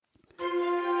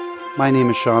My name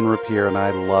is Sean Rapier, and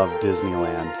I love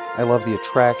Disneyland. I love the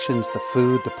attractions, the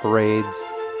food, the parades.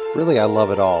 Really, I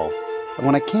love it all. And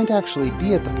when I can't actually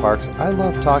be at the parks, I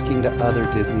love talking to other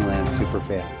Disneyland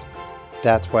superfans.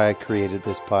 That's why I created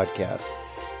this podcast.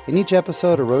 In each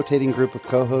episode, a rotating group of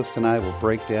co-hosts and I will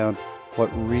break down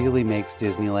what really makes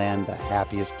Disneyland the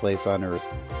happiest place on earth.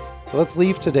 So let's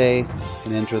leave today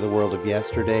and enter the world of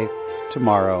yesterday,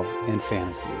 tomorrow, and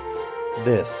fantasy.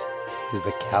 This is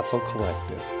the Castle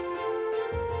Collective.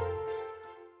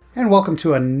 And welcome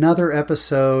to another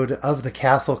episode of the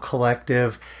Castle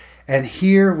Collective. And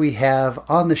here we have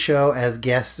on the show as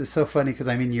guests, it's so funny because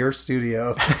I'm in your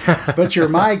studio, but you're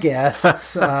my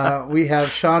guests. We have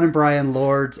Sean and Bryan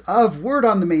Lords of Word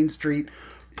on the Main Street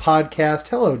podcast.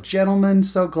 Hello, gentlemen.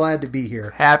 So glad to be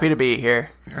here. Happy to be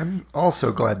here. I'm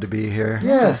also glad to be here.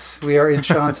 Yes, we are in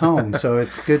Sean's home, so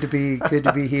it's good to be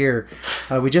here.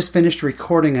 We just finished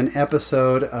recording an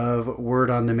episode of Word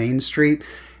on the Main Street.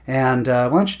 And why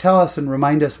don't you tell us and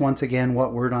remind us once again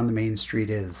what Word on the Main Street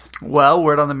is? Well,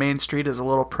 Word on the Main Street is a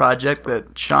little project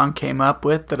that Sean came up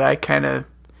with that I kind of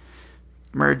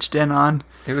merged in on.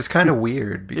 It was kind of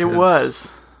weird because it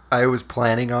was. I was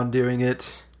planning on doing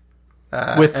it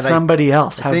with somebody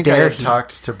else. How I dare had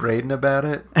talked to Braden about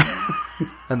it,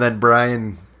 and then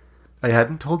Bryan. I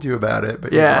hadn't told you about it,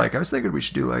 but he was like, I was thinking we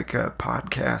should do like a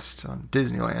podcast on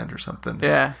Disneyland or something.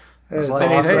 Yeah. I was like,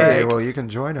 awesome. hey, well, you can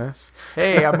join us.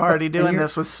 Hey, I'm already doing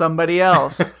this with somebody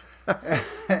else.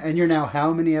 And you're now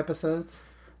how many episodes?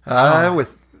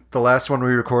 With the last one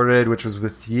we recorded, which was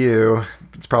with you.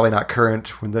 It's probably not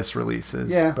current when this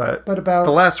releases. Yeah, but about...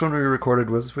 The last one we recorded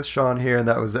was with Sean here, and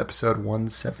that was episode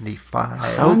 175.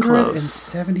 So close.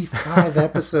 175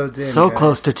 episodes in. So guys.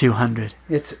 Close to 200.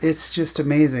 It's just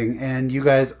amazing. And you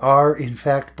guys are, in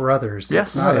fact, brothers. Yes.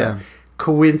 It's not a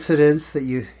coincidence that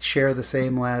you share the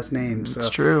same last name. So it's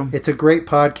true. It's a great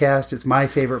podcast. It's my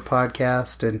favorite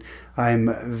podcast, and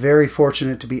I'm very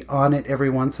fortunate to be on it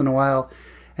every once in a while.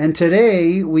 And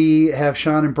today we have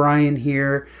Sean and Bryan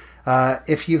here.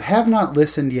 If you have not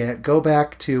listened yet, go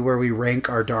back to where we rank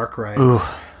our dark rides. Ooh.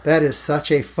 That is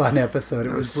such a fun episode.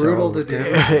 It was brutal to do.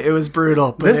 It was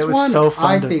brutal, but this it was one, so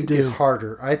fun to do. I think is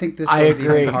harder. I think this one's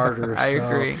even harder. I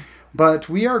agree. But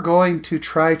we are going to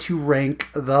try to rank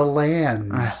the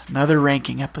lands. Another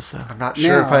ranking episode. I'm not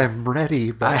sure if I'm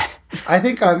ready, but I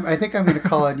think I'm going to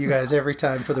call on you guys every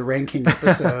time for the ranking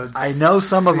episodes. I know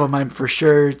some of them I'm for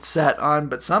sure set on,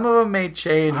 but some of them may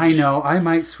change. I know. I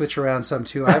might switch around some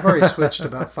too. I've already switched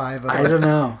about 5 of them. I don't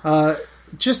know.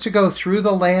 Just to go through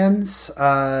the lands,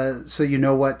 so you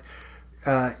know what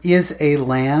is a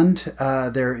land.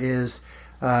 There is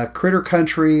Critter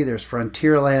Country. There's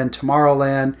Frontierland,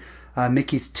 Tomorrowland,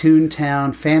 Mickey's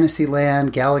Toontown,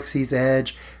 Fantasyland, Galaxy's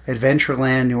Edge,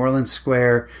 Adventureland, New Orleans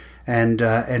Square, and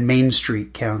Main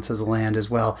Street counts as a land as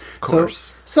well. Of course.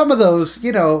 So some of those,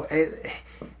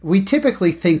 we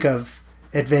typically think of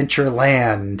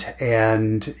Adventureland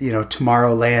and,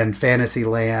 Tomorrowland,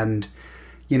 Fantasyland,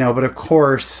 but of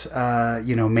course,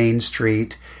 Main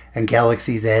Street and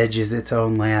Galaxy's Edge is its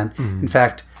own land. In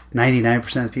fact,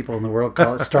 99% of the people in the world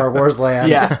call it Star Wars Land.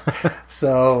 Yeah.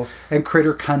 So, and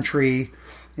Critter Country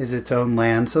is its own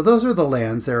land. So those are the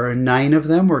lands. There are 9 of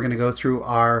them. We're going to go through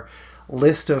our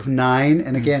list of 9.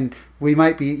 And again, you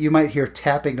might hear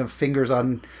tapping of fingers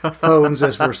on phones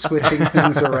as we're switching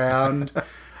things around.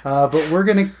 But we're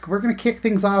gonna kick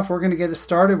things off. We're gonna get it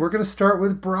started. We're gonna start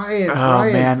with Bryan. Oh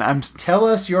Bryan, man, tell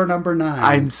us your number 9.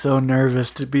 I'm so nervous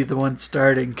to be the one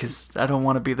starting because I don't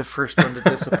want to be the first one to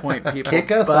disappoint people. Kick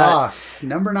us off.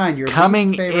 Number 9. Your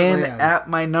coming least favorite in land. at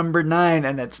my number 9,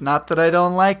 and it's not that I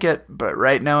don't like it, but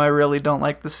right now I really don't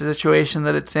like the situation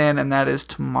that it's in, and that is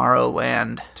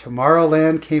Tomorrowland.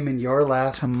 Tomorrowland came in your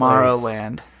last place.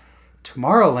 Tomorrowland.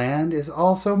 Tomorrowland is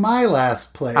also my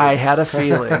last place. I had a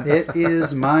feeling. It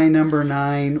is my number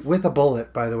 9 with a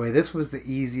bullet, by the way. This was the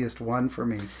easiest one for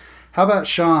me. How about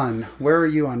Sean? Where are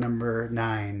you on number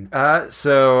 9?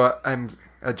 So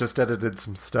I just edited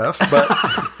some stuff, but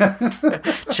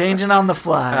changing on the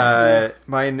fly.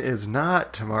 Mine is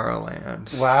not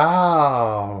Tomorrowland.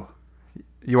 Wow.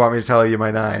 You want me to tell you my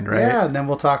 9, right? Yeah, and then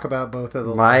we'll talk about both of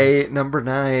the My lands. number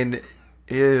 9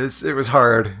 it was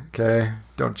hard, okay?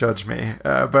 Don't judge me.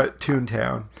 But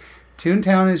Toontown.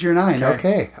 Toontown is your 9.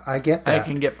 Okay, I get that. I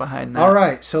can get behind that. All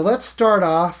right, so let's start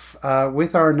off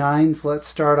with our 9s. Let's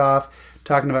start off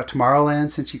talking about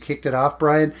Tomorrowland since you kicked it off,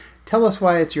 Bryan. Tell us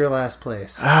why it's your last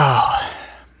place. Oh.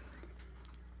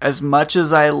 As much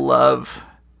as I love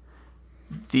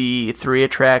the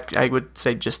I would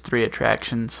say just 3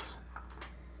 attractions.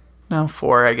 No,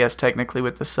 4, I guess, technically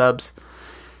with the subs.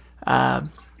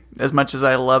 As much as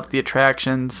I love the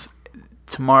attractions,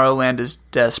 Tomorrowland is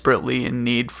desperately in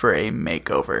need for a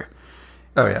makeover.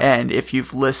 Oh, yeah. And if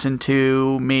you've listened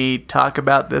to me talk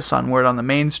about this on Word on the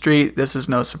Main Street, this is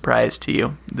no surprise to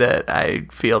you that I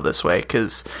feel this way,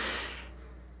 because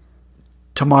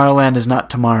Tomorrowland is not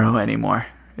tomorrow anymore.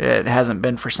 It hasn't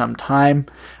been for some time.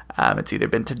 It's either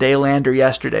been Todayland or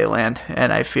Yesterdayland,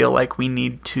 and I feel like we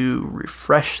need to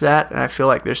refresh that, and I feel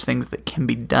like there's things that can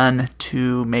be done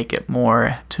to make it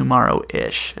more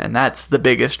tomorrow-ish, and that's the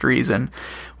biggest reason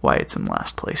why it's in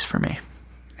last place for me.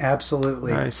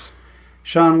 Absolutely. Nice.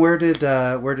 Sean, where did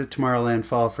Tomorrowland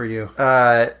fall for you?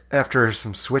 After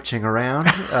some switching around,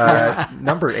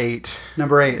 number 8.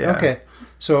 Number 8. Yeah. Okay.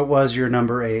 So it was your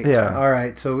number 8. Yeah. All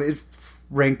right. So it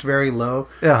ranked very low.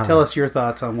 Yeah. Tell us your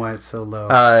thoughts on why it's so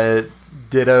low.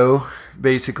 Ditto,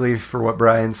 basically, for what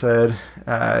Bryan said.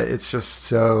 It's just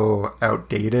so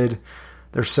outdated.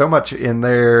 There's so much in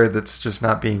there that's just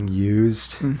not being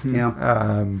used. Mm-hmm.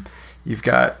 Yeah. You've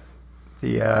got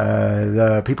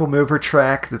the People Mover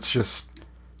track that's just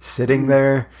sitting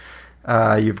there.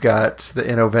 You've got the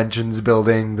Innoventions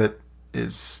building that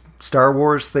is Star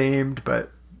Wars themed,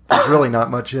 but there's really not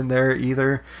much in there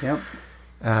either. Yep.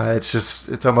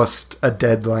 It's almost a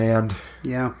dead land.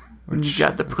 Yeah. You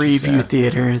got the preview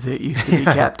theater that used to be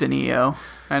Captain EO.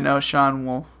 I know Sean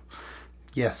will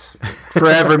Yes.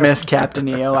 forever miss Captain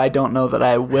EO. I don't know that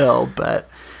I will, but...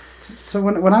 So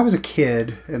when I was a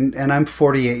kid, and I'm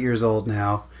 48 years old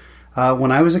now,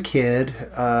 when I was a kid,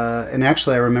 and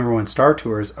actually I remember when Star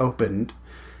Tours opened,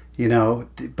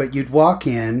 but you'd walk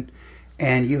in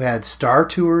and you had Star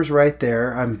Tours right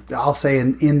there. I'll say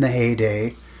in the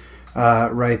heyday,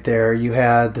 right there. You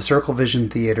had the Circle Vision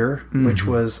Theater, which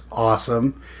was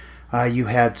awesome. You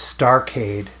had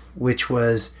Starcade, which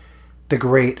was the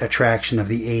great attraction of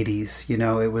the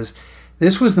 80s.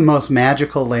 This was the most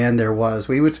magical land there was.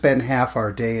 We would spend half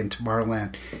our day in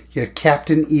Tomorrowland. You had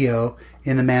Captain EO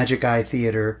in the Magic Eye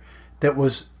Theater that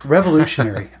was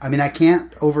revolutionary. I mean, I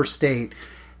can't overstate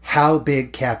how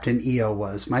big Captain EO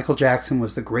was. Michael Jackson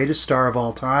was the greatest star of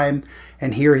all time,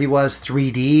 and here he was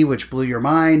 3D, which blew your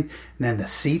mind, and then the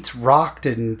seats rocked,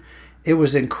 and it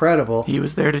was incredible. He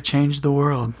was there to change the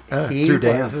world. He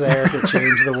was there to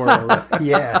change the world.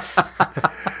 Yes.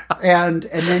 And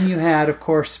then you had, of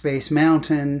course, Space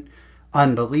Mountain,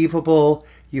 unbelievable.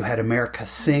 You had America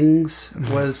Sings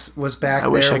was back there. I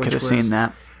wish I could have seen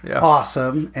that. Yeah.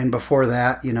 Awesome. And before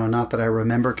that, not that I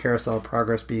remember Carousel of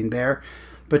Progress being there,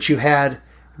 but you had,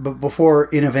 before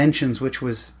Innoventions, which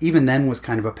was, even then was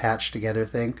kind of a patched together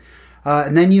thing.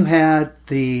 And then you had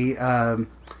the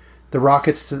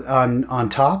rockets on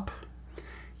top.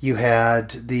 You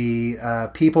had the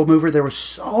People Mover. There was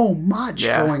so much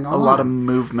going on. A lot of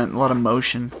movement, a lot of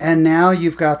motion. And now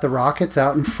you've got the rockets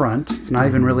out in front. It's not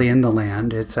even really in the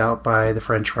land. It's out by the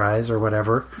French fries or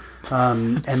whatever.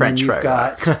 And then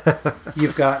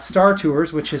you've got Star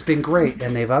Tours, which has been great.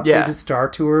 And they've updated Star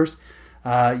Tours.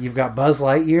 You've got Buzz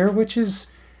Lightyear, which is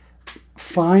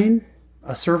fine,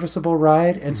 a serviceable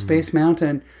ride. And Space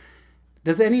Mountain.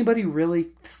 Does anybody really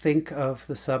think of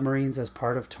the submarines as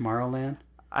part of Tomorrowland?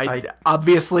 As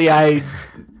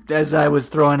I was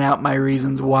throwing out my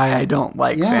reasons why I don't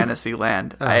like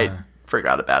Fantasyland, I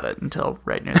forgot about it until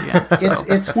right near the end.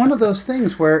 So. It's one of those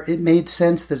things where it made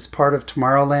sense that it's part of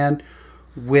Tomorrowland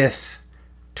with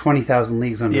 20,000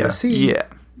 Leagues Under the Sea. Yeah.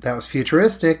 That was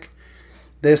futuristic.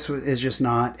 This is just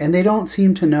not. And they don't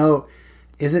seem to know,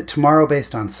 is it tomorrow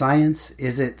based on science?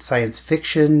 Is it science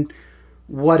fiction?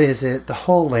 What is it? The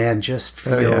whole land just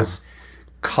feels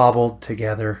cobbled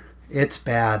together. It's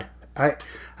bad. I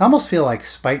almost feel like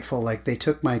spiteful, like they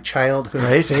took my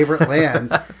childhood favorite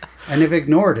land and have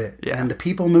ignored it. Yeah. And the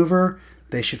People Mover,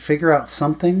 they should figure out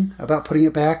something about putting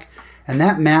it back. And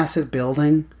that massive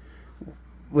building,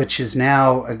 which is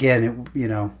now, again,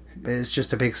 it's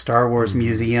just a big Star Wars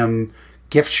museum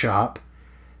gift shop.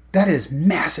 That is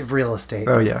massive real estate.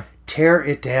 Oh, yeah. Tear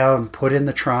it down, put in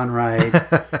the Tron ride,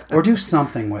 or do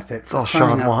something with it. It's all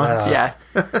Sean wants. Yeah.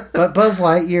 But Buzz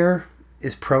Lightyear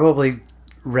is probably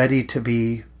ready to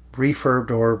be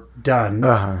refurbed or done.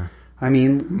 Uh-huh. I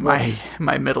mean,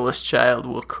 my middleest child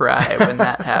will cry when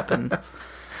that happens.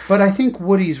 But I think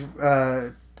Woody's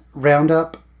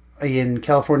Roundup in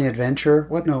California Adventure.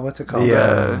 What's it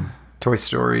called? Toy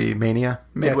Story Mania.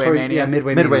 Midway Mania. Yeah,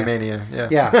 Midway Mania. Yeah.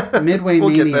 Yeah, Midway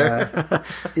We'll get Mania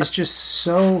is just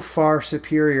so far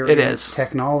superior in its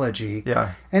technology.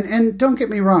 Yeah. And don't get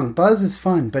me wrong, Buzz is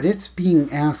fun, but it's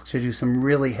being asked to do some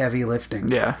really heavy lifting.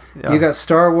 Yeah. You got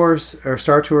Star Wars or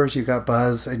Star Tours, you got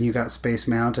Buzz, and you got Space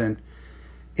Mountain.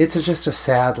 It's just a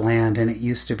sad land, and it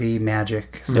used to be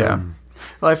magic. So. Yeah.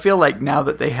 Well, I feel like now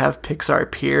that they have Pixar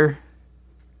Pier,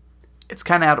 it's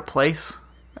kind of out of place.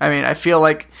 I mean, I feel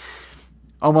like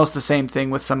almost the same thing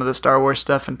with some of the Star Wars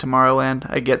stuff in Tomorrowland.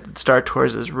 I get that Star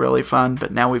Tours is really fun,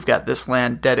 but now we've got this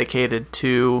land dedicated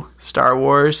to Star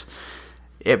Wars.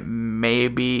 It may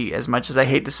be, as much as I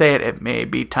hate to say it, it may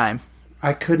be time.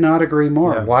 I could not agree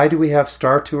more. Yeah. Why do we have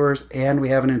Star Tours and we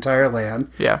have an entire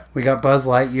land? Yeah. We got Buzz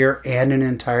Lightyear and an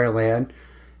entire land.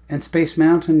 And Space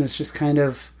Mountain is just kind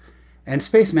of... And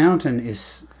Space Mountain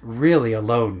is really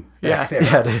alone back there.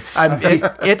 Yeah, it is.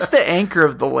 It's the anchor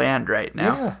of the land right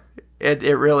now. Yeah.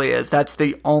 It really is. That's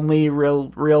the only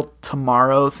real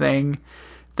tomorrow thing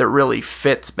that really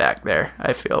fits back there,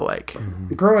 I feel like.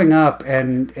 Growing up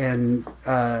and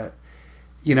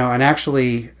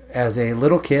actually as a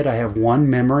little kid, I have one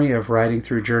memory of riding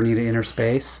through Journey Through Inner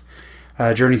Space,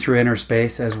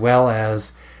 as well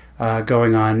as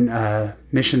going on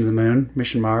Mission to the Moon,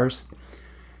 Mission Mars.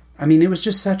 I mean, it was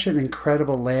just such an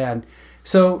incredible land.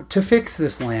 So to fix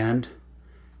this land,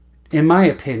 in my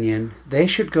opinion, they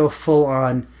should go full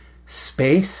on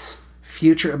space,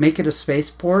 future, make it a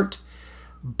spaceport,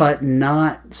 but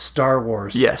not Star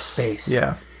Wars space.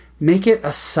 Yeah. Make it a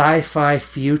sci-fi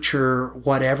future,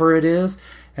 whatever it is,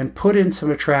 and put in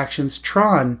some attractions.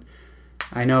 Tron,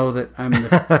 I know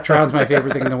that Tron's my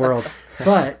favorite thing in the world,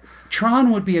 but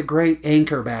Tron would be a great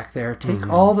anchor back there. Take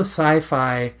all the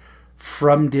sci-fi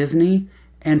from Disney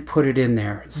and put it in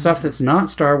there. Stuff that's not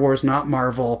Star Wars, not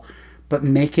Marvel, but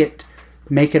make it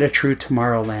a true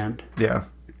Tomorrowland. Yeah.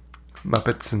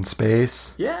 Muppets in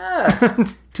space. Yeah.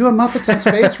 Do a Muppets in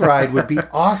Space ride would be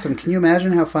awesome. Can you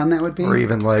imagine how fun that would be? Or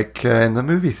even like in the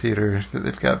movie theater that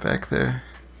they've got back there.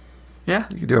 Yeah.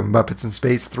 You could do a Muppets in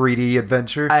Space 3D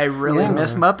adventure. I really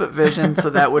miss Muppet Vision, so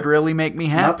that would really make me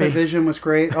happy. Muppet Vision was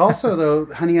great. Also,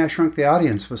 though, Honey, I Shrunk the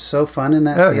Audience was so fun in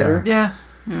that theater. Yeah.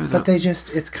 But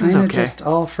it's kind of just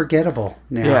all forgettable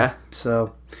now. Yeah.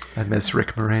 So I miss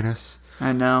Rick Moranis.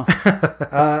 I know.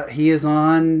 He is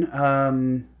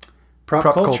on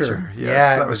Prop Culture.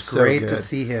 Yes, that was so great good. to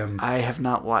see him. I have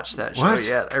not watched that show What?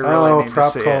 yet. I really need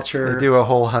Prop to see Culture. They do a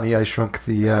whole Honey, I Shrunk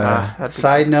the...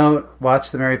 Side note, watch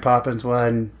the Mary Poppins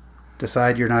one,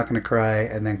 decide you're not going to cry,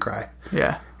 and then cry. it.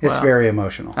 Yeah. It's very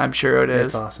emotional. I'm sure it is.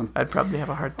 It's awesome. I'd probably have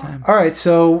a hard time. All right,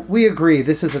 so we agree.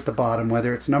 This is at the bottom,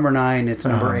 whether it's number 9, it's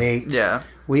number 8. Yeah.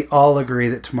 We all agree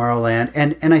that Tomorrowland,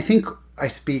 and I think I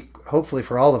speak hopefully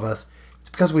for all of us, it's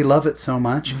because we love it so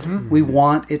much. We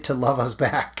want it to love us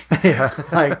back. Yeah.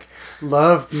 Like,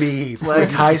 love me. It's like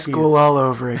high school all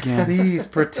over again. Please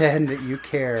pretend that you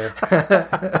care.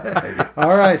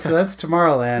 All right, so that's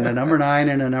Tomorrowland, a number 9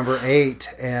 and a number 8.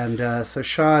 And so,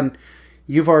 Sean,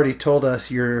 you've already told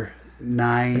us your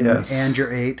 9 and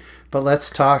your 8, but let's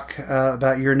talk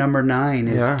about your number 9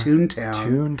 is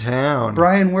Toontown. Toontown.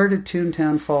 Bryan, where did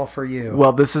Toontown fall for you?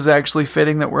 Well, this is actually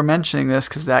fitting that we're mentioning this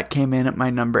because that came in at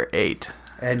my number 8.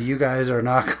 And you guys are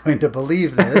not going to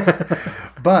believe this,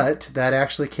 but that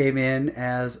actually came in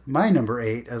as my number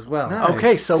 8 as well. Nice.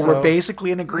 Okay, so we're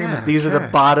basically in agreement. Yeah, These are the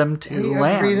bottom 2 We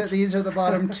lands. agree that these are the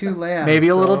bottom 2 lands. Maybe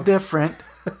a little different,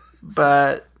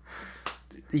 but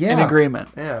in agreement.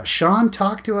 Yeah. Sean,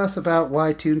 talk to us about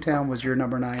why Toontown was your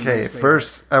number 9. Okay,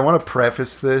 first, I want to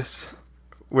preface this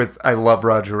with I love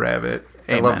Roger Rabbit.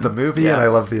 Amen. I love the movie and I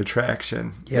love the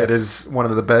attraction. Yes. It is one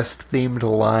of the best themed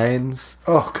lines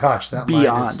Oh gosh, that line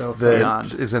Beyond. is so that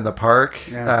fun. is in the park.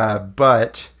 Yeah.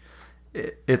 But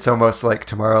it's almost like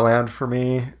Tomorrowland for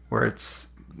me, where it's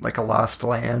like a lost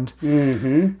land.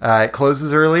 Mm-hmm. It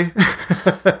closes early.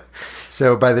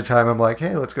 So by the time I'm like,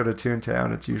 hey, let's go to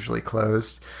Toontown, it's usually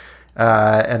closed.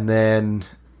 And then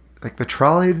like the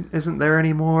trolley isn't there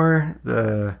anymore.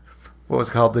 What was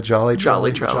it called? The Jolly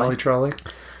Trolley? Jolly Trolley.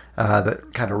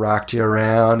 That kind of rocked you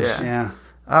around. Yeah.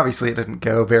 Obviously, it didn't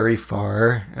go very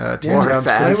far. But Toontown's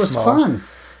fast. pretty it was small, fun.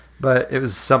 but it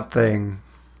was something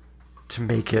to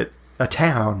make it a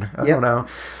town. I Yep. don't know.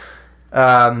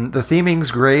 The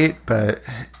theming's great, but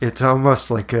it's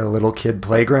almost like a little kid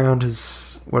playground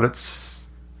is what it's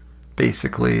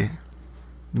basically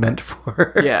meant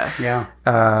for. Yeah. Yeah.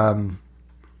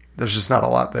 There's just not a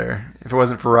lot there. If it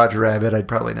wasn't for Roger Rabbit, I'd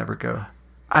probably never go.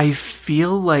 I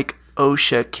feel like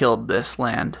OSHA killed this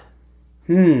land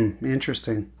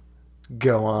Interesting.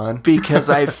 Go on. because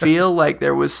I feel like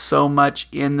there was so much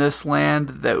in this land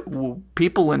that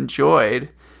people enjoyed,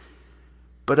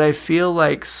 but I feel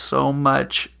like so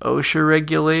much OSHA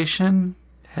regulation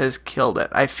has killed it.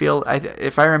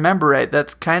 If I remember right,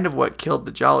 that's kind of what killed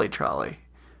the Jolly Trolley,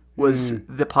 was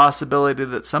the possibility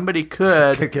that somebody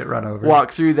could Get run over.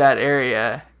 walk through that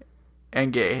area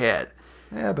and get hit.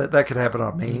 Yeah, but that could happen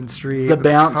on Main Street. The with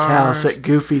bounce cars. house at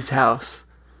Goofy's house.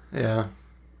 Yeah.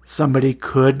 Somebody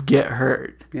could get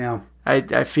hurt. Yeah.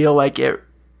 I feel like it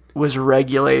was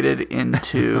regulated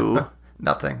into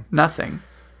Nothing. nothing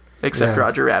except Yeah.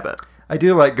 Roger Rabbit. I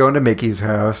do like going to Mickey's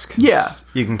house. 'Cause Yeah.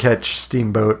 you can catch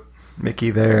Steamboat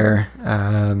Mickey there.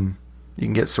 You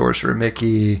can get Sorcerer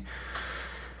Mickey.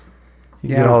 You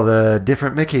can get all the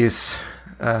different Mickeys.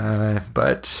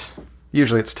 But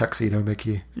usually it's Tuxedo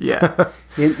Mickey. Yeah.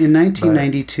 In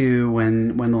 1992,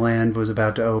 when the land was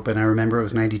about to open, I remember it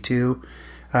was 92,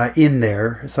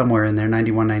 somewhere in there,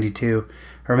 91, 92.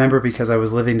 I remember because I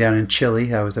was living down in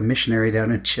Chile. I was a missionary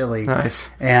down in Chile. Nice.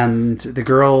 And the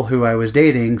girl who I was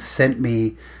dating sent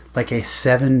me like a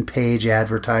 7-page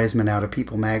advertisement out of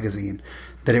People magazine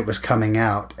that it was coming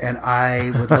out. And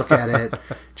I would look at it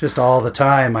just all the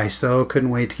time. I so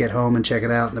couldn't wait to get home and check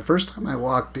it out. And the first time I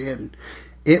walked in,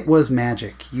 it was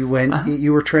magic. You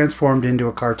were transformed into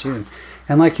a cartoon.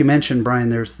 And like you mentioned, Brian,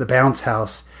 there's the bounce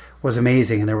house was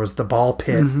amazing, and there was the ball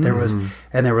pit. There was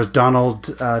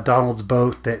Donald's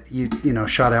boat that you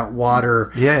shot out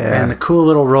water. Yeah. And the cool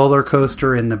little roller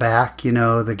coaster in the back,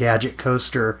 the gadget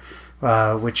coaster,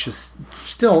 which is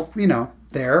still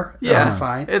there. Yeah.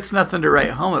 Fine. It's nothing to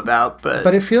write home about,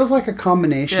 But it feels like a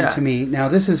combination Yeah. to me. Now,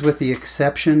 this is with the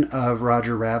exception of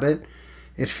Roger Rabbit.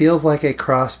 It feels like a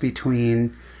cross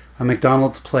between a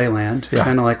McDonald's Playland,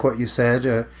 kind of like what you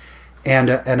said, and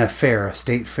a fair, a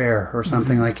state fair or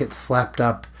something like it slapped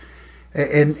up.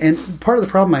 And part of the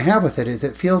problem I have with it is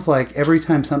it feels like every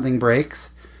time something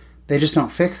breaks, they just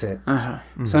don't fix it.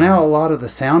 So now a lot of the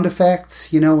sound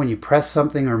effects, when you press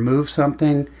something or move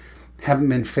something, haven't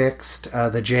been fixed.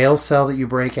 The jail cell that you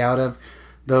break out of,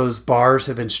 those bars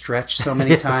have been stretched so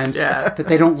many times that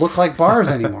they don't look like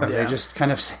bars anymore. They just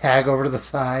kind of sag over to the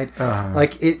side.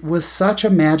 Like, it was such a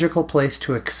magical place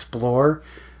to explore,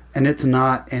 and it's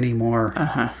not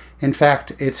anymore. In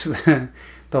fact, it's the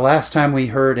last time we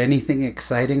heard anything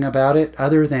exciting about it,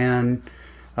 other than,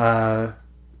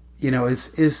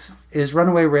 is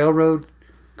Runaway Railroad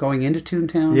going into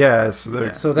Toontown? Yeah, so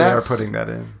they are putting that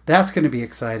in. That's going to be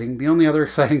exciting. The only other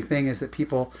exciting thing is that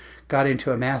people got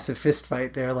into a massive fist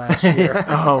fight there last year.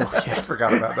 Oh, yeah. I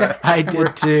forgot about that. I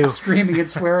did too. Screaming and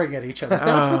swearing at each other.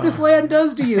 That's what this land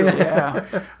does to you. Yeah.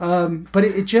 But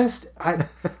it just, I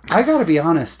got to be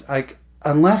honest, like,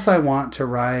 unless I want to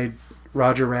ride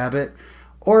Roger Rabbit,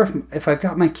 or if I've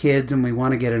got my kids and we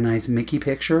want to get a nice Mickey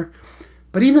picture,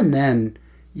 but even then,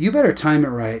 you better time it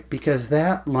right, because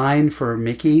that line for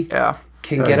Mickey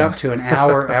can get up to an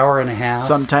hour and a half.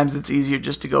 Sometimes it's easier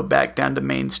just to go back down to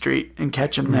Main Street and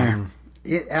catch him there.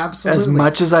 It absolutely. As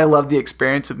much as I love the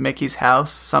experience of Mickey's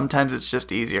house, sometimes it's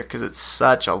just easier because it's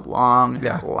such a long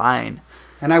line.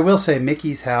 And I will say,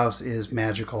 Mickey's house is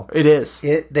magical. It is.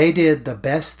 They did the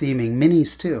best theming.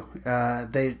 Minnie's too.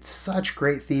 They did such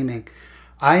great theming.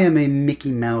 I am a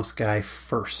Mickey Mouse guy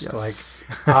first. Yes.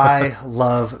 Like, I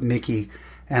love Mickey.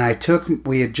 And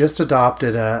we had just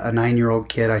adopted a 9-year-old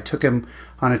kid. I took him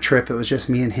on a trip. It was just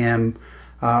me and him,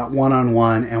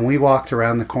 one-on-one. And we walked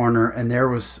around the corner, and there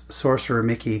was Sorcerer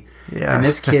Mickey. Yeah. And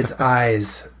this kid's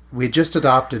eyes, we had just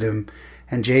adopted him,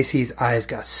 and JC's eyes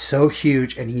got so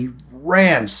huge, and he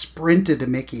sprinted to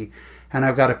Mickey. And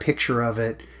I've got a picture of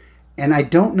it. And I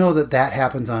don't know that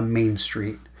happens on Main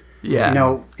Street.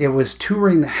 Yeah. It was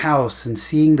touring the house and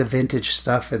seeing the vintage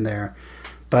stuff in there.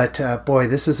 But, boy,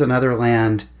 this is another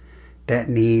land that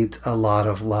needs a lot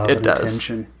of love and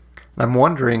attention. I'm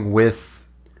wondering, with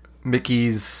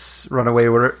Mickey's Runaway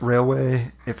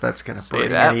Railway, if that's going to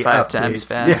bring any 5 updates. times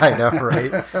fast. Yeah, I know,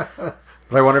 right?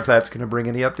 But I wonder if that's going to bring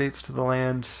any updates to the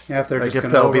land. Yeah, if they're just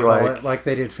going to overhaul it like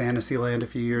they did Fantasyland a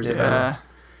few years ago.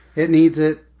 It needs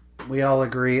it. We all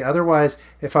agree. Otherwise,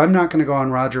 if I'm not going to go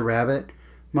on Roger Rabbit,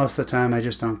 most of the time I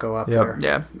just don't go up there.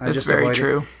 Yeah, I it's very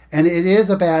true. It. And it is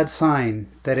a bad sign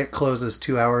that it closes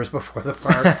 2 hours before the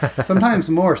park. Sometimes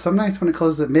more. Some nights when it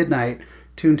closes at midnight,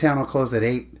 Toontown will close at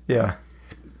 8. Yeah.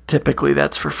 Typically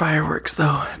that's for fireworks,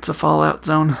 though. It's a fallout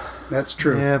zone. That's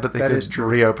true. Yeah, but they could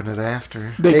reopen it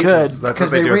after. They could. That's because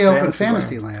what they do reopened at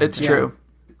Fantasyland. It's true.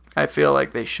 I feel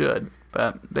like they should,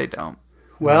 but they don't.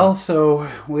 Well, so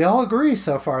we all agree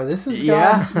so far. This is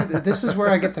this is where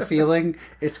I get the feeling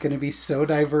it's going to be so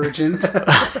divergent.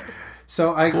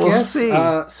 So we'll guess see.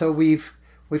 So we've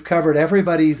covered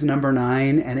everybody's number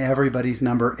 9 and everybody's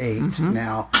number 8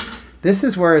 now. This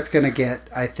is where it's going to get,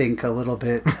 I think, a little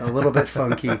bit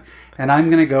funky. And I'm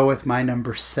going to go with my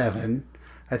number 7.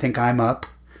 I think I'm up.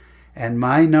 And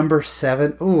my number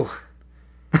 7,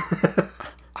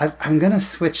 I'm going to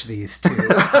switch these two.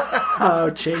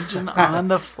 Oh, changing on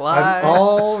the fly. I'm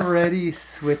already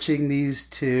switching these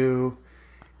two.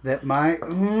 Am I?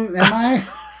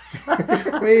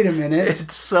 Wait a minute.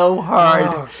 It's so hard.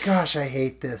 Oh, gosh, I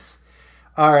hate this.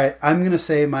 All right, I'm going to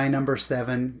say my number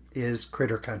 7 is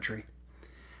Critter Country.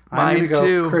 I'm Mine going to go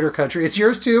too. Critter Country. It's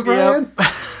yours too, Brian?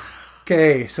 Yep.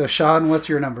 Okay, so Sean, what's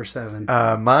your number 7?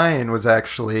 Mine was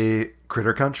actually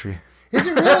Critter Country. Is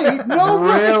it really? No,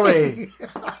 Really?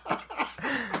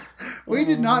 We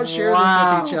did not share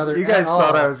Wow. this with each other. You guys at all.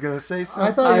 thought I was going to say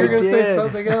something. I thought you were I going to say did.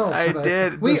 something else. I but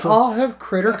did. We This'll- all have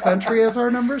Critter Country as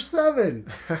our number 7.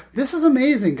 This is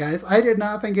amazing, guys. I did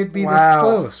not think it'd be this Wow.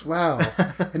 close. Wow.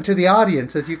 And to the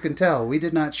audience, as you can tell, we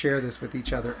did not share this with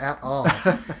each other at all.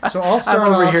 So I'll start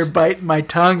I'm over off. here biting my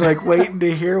tongue, like waiting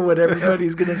to hear what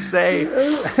everybody's going to say.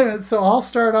 So I'll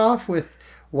start off with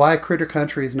why Critter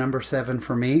Country is number 7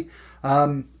 for me.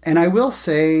 And I will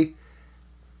say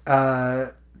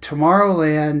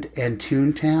Tomorrowland and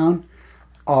Toontown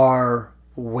are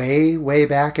way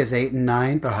back as 8 and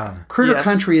 9. Uh-huh. Critter Yes.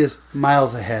 Country is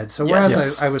miles ahead. So whereas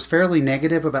Yes. I was fairly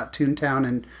negative about Toontown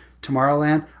and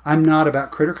Tomorrowland, I'm not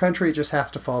about Critter Country. It just has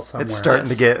to fall somewhere. It's starting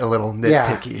to get a little Yeah.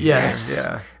 nitpicky. Yes.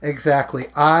 Yeah. Exactly.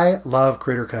 I love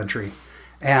Critter Country,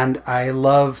 and I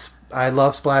love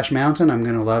Splash Mountain. I'm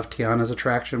going to love Tiana's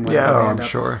attraction when Yeah, I Oh, end I'm up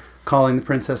sure. calling the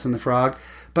Princess and the Frog.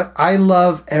 But I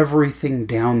love everything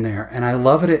down there, and I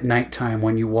love it at nighttime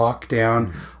when you walk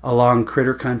down along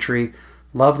Critter Country.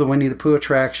 Love the Winnie the Pooh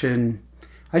attraction.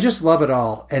 I just love it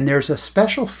all, and there's a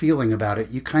special feeling about it.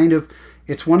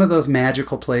 It's one of those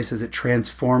magical places. It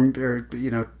transforms, or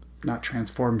not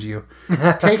transforms you,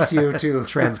 takes you to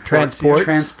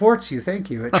transports you. Thank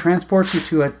you. It transports you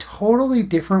to a totally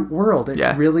different world. It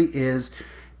Yeah. really is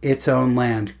its own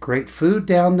land. Great food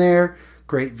down there.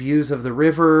 Great views of the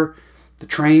river. The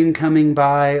train coming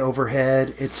by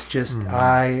overhead. It's just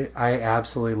I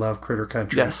absolutely love Critter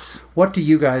Country. Yes. What do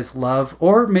you guys love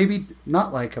or maybe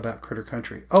not like about Critter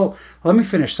Country? Oh, let me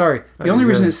finish. Sorry. The only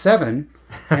reason it's 7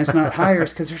 and it's not higher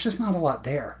is because there's just not a lot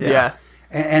there. Yeah.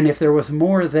 And if there was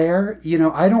more there,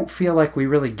 I don't feel like we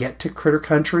really get to Critter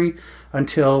Country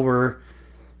until we're,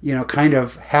 kind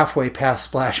of halfway past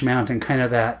Splash Mountain, kind of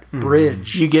that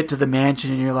bridge. You get to the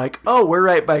mansion and you're like, oh, we're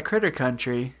right by Critter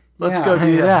Country. Let's Yeah. go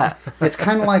do that. It's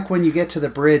kind of like when you get to the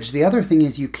bridge. The other thing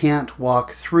is you can't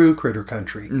walk through Critter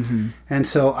Country. Mm-hmm. And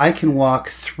so I can walk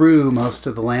through most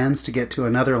of the lands to get to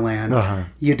another land. Uh-huh.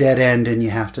 You dead end and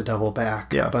you have to double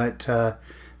back. Yeah. But so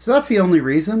that's the only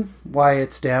reason why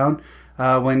it's down.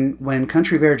 When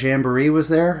Country Bear Jamboree was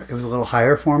there, it was a little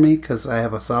higher for me because I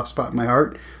have a soft spot in my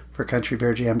heart for Country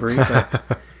Bear Jamboree.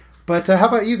 But how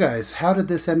about you guys? How did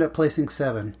this end up placing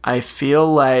 7? I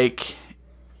feel like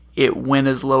it went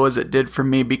as low as it did for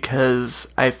me because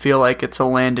I feel like it's a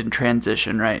land in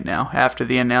transition right now after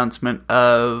the announcement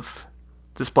of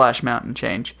the Splash Mountain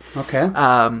change. Okay.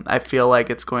 I feel like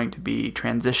it's going to be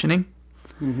transitioning.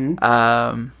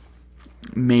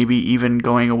 Maybe even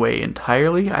going away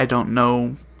entirely. I don't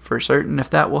know for certain if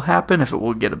that will happen, if it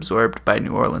will get absorbed by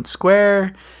New Orleans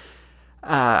Square.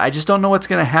 I just don't know what's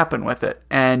going to happen with it.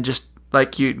 And just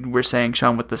like you were saying,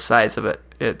 Sean, with the size of it,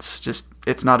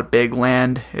 it's not a big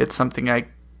land. It's something I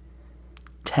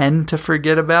tend to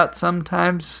forget about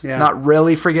sometimes. Yeah. Not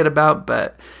really forget about,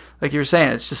 but like you were saying,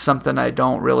 it's just something I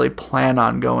don't really plan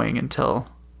on going until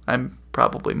I'm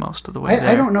probably most of the way there.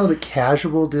 I don't know that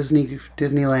casual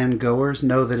Disneyland goers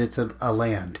know that it's a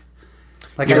land.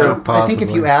 Like Yeah, I think if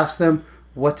possibly. you ask them,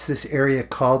 what's this area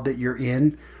called that you're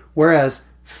in? Whereas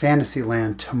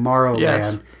Fantasyland, Tomorrowland,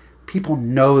 Yes. people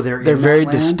know they're They're in very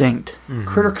that land. distinct.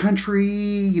 Critter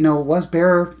Country, was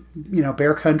Bear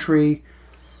Country.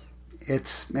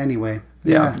 It's anyway.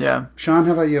 Yeah. Yeah. Sean,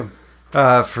 how about you?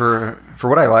 For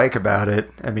what I like about it,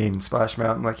 I mean, Splash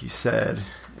Mountain, like you said,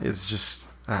 is just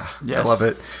I Yes. love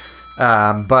it.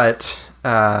 But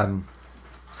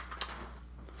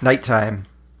nighttime,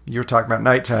 you were talking about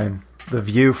nighttime. The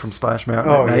view from Splash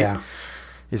Mountain Oh at night yeah.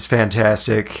 is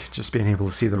fantastic. Just being able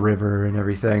to see the river and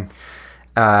everything.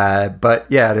 But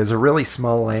yeah, it is a really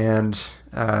small land.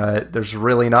 There's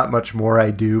really not much more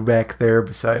I do back there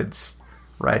besides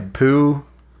ride Pooh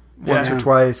once Yeah. or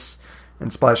twice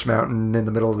and Splash Mountain in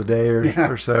the middle of the day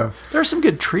or so. There are some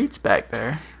good treats back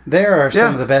there. There are some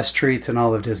Yeah. of the best treats in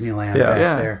all of Disneyland Yeah. back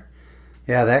Yeah. there.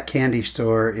 Yeah, that candy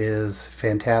store is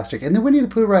fantastic. And the Winnie the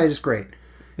Pooh ride is great.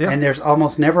 Yeah. And there's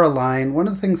almost never a line. One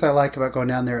of the things I like about going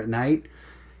down there at night,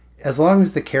 as long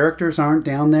as the characters aren't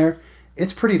down there,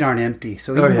 it's pretty darn empty.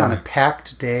 So even yeah. on a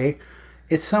packed day,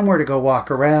 it's somewhere to go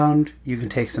walk around. You can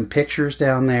take some pictures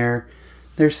down there.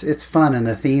 It's fun, and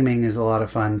the theming is a lot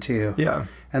of fun too. Yeah.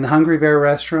 And the Hungry Bear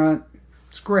restaurant,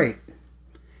 it's great.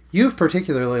 You've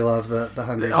particularly loved the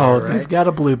Hungry Bear, Oh, right? they've got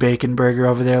a blue bacon burger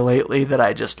over there lately that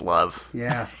I just love.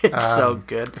 Yeah. It's so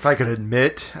good. If I could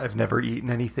admit, I've never eaten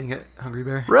anything at Hungry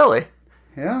Bear. Really?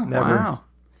 Yeah. Never. Wow.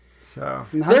 So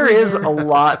there is a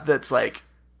lot that's like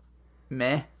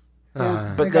meh.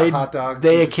 Yeah, But got hot dogs.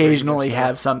 they which is pretty occasionally good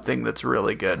have something that's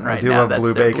really good. And I right do now, love that's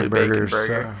blue their bacon blue bacon burgers,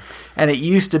 burger. so. And it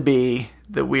used to be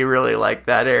that we really liked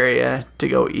that area to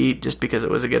go eat just because it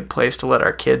was a good place to let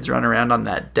our kids run around on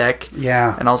that deck.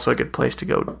 Yeah. And also a good place to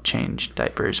go change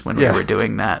diapers when we Yeah. were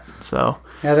doing that. So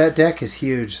Yeah, that deck is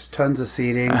huge. Tons of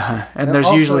seating. And there's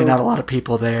also, usually not a lot of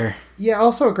people there. Yeah,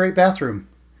 also a great bathroom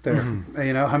there.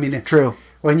 You know, I mean, True.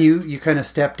 When you kind of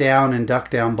step down and duck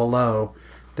down below,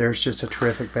 there's just a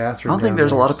terrific bathroom. I don't think down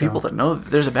there's a there, lot of so. people that know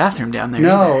that there's a bathroom down there.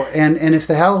 No, either. and if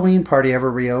the Halloween party ever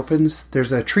reopens,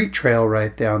 there's a treat trail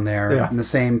right down there Yeah. in the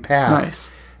same path.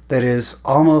 Nice. That is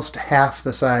almost half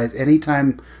the size.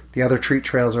 Anytime the other treat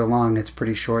trails are long, it's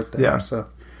pretty short there. Yeah.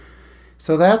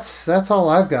 So that's all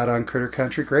I've got on Critter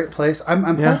Country. Great place. I'm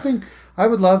hoping. I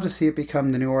would love to see it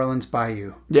become the New Orleans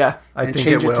Bayou. Yeah. I and think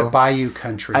change it it to will. Bayou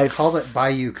Country. I've- Call it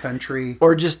Bayou Country.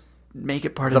 Or just make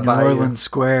it part of The New Bayou. Orleans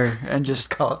Square and just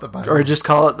Call it the Bayou. Or just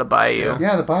call it the Bayou.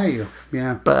 Yeah, the Bayou.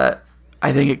 Yeah. But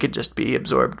I think it could just be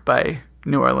absorbed by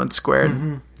New Orleans Square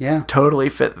and Yeah. totally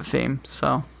fit the theme.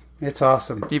 So It's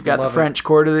awesome. you've got the Love it. French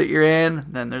Quarter that you're in,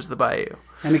 then there's the Bayou.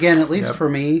 And again, at least Yep. for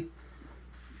me,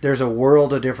 there's a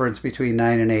world of difference between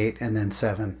 9 and 8 and then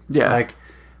 7. Yeah. Like,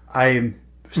 I'm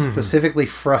specifically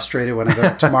frustrated when I go to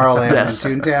Tomorrowland Yes.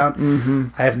 and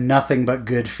Toontown. I have nothing but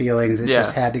good feelings. It Yeah.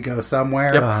 just had to go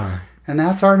somewhere. Yep. And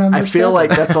that's our number I feel 7. like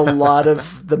that's a lot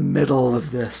of the middle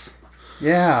of this.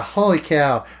 Yeah, holy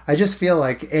cow. I just feel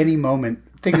like any moment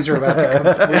things are about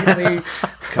to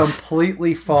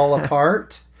completely fall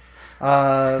apart.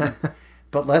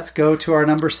 But let's go to our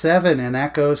number 7, and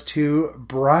that goes to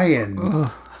Bryan.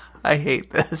 I hate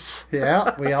this.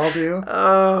 Yeah, we all do.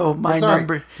 Oh, my Sorry,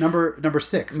 number. number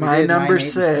 6. We My did 9, number 8,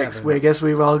 and 6. 7. I guess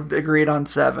we've all agreed on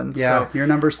 7. Yeah, So, your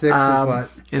number 6 is what?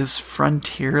 is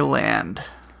Frontierland.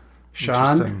 Sean?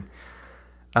 Interesting.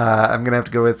 I'm gonna have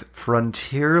to go with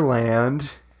Frontierland.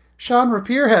 Sean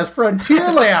Rapier has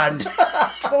Frontierland.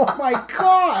 Oh my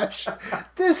gosh.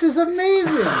 This is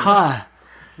amazing. Huh.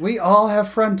 We all have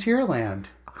Frontierland.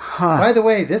 By the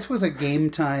way, this was a game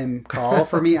time call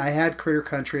for me. I had Critter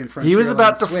Country and Frontierland He was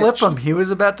about to flip switched. him. He was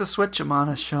about to switch him on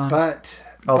us, Sean. But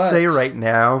I'll say right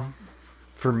now,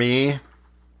 for me,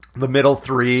 the middle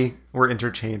 3 were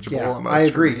interchangeable. Yeah, almost I for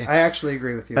agree. me. I actually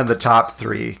agree with you. And the top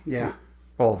 3, Yeah.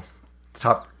 well, the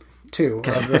top 2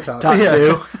 of the top. Top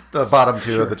 2. the bottom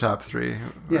 2 of the top 3.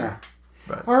 Yeah.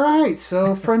 But- All right.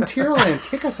 So Frontierland,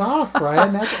 kick us off,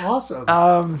 Bryan. That's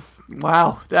awesome.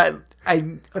 Wow. I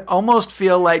almost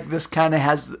feel like this kind of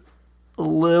has a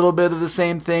little bit of the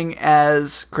same thing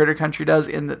as Critter Country does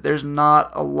in that there's not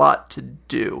a lot to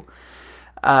do.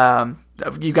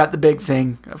 You've got the big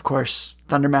thing, of course,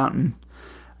 Thunder Mountain.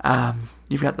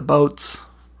 You've got the boats.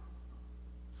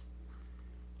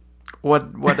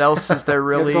 What else is there You have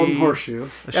really? Golden Horseshoe.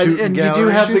 And you do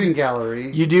have Shooting the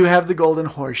gallery. you do have the Golden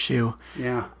Horseshoe.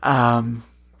 Yeah.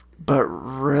 But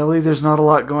really, there's not a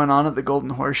lot going on at the Golden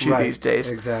Horseshoe Right, these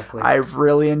days. exactly. I've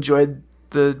really enjoyed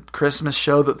the Christmas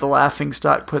show that the Laughing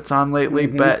Stock puts on lately,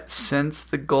 but since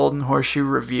the Golden Horseshoe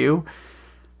Review,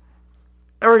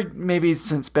 or maybe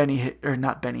since Benny Hill, or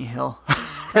not Benny Hill,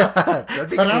 That'd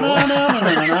be cool.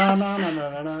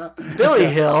 Billy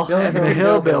Hill Billy and Hill the and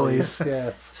Hillbillies.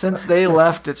 Yes. Since they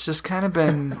left, it's just kind of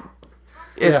been.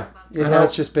 Yeah. It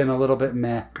has just been a little bit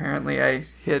meh. Apparently, I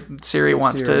hit Siri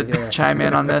wants Siri, to yeah. chime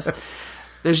in on this.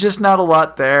 There's just not a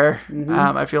lot there.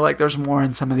 I feel like there's more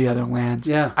in some of the other lands.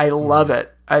 Yeah. I love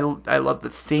it. I love the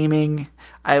theming.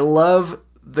 I love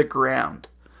the ground.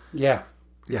 Yeah.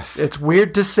 Yes. It's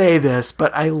weird to say this,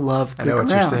 but I love the I know what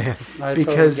ground. you're saying. I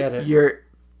Because totally get it. you're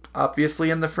obviously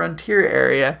in the frontier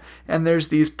area, and there's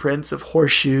these prints of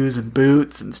horseshoes and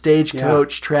boots and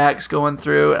stagecoach tracks going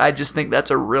through. I just think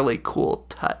that's a really cool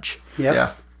touch. Yep.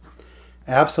 Yeah.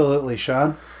 Absolutely,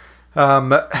 Sean.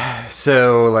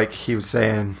 So, like he was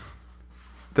saying,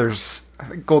 there's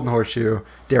Golden Horseshoe,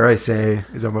 dare I say,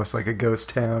 is almost like a ghost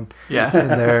town Yeah. in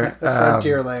there.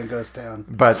 Frontierland goes down.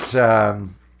 But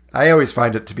I always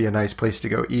find it to be a nice place to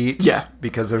go eat. Yeah.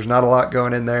 Because there's not a lot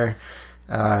going in there.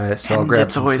 So I'll And grab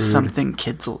it's some always food. something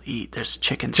kids will eat. There's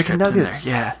chicken Chicken strips nuggets.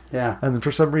 in there. Yeah. And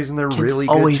for some reason, they're Kids really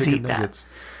good always chicken eat that.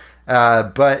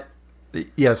 nuggets. But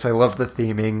yes, I love the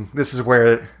theming. This is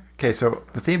where, okay, so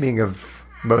the theming of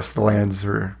most of the lands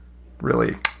are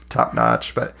really top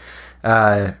notch, but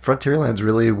Frontierland's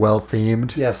really well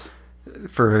themed. Yes.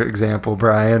 For example,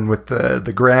 Bryan, with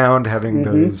the ground having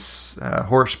those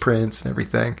horse prints and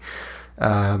everything.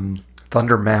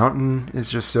 Thunder Mountain is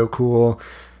just so cool.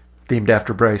 Themed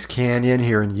after Bryce Canyon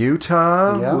here in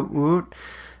Utah. Yeah. Woot woot.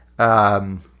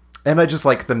 And I just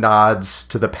like the nods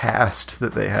to the past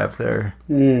that they have there.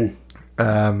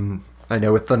 I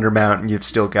know with Thunder Mountain, you've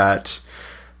still got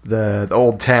the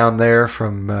old town there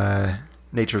from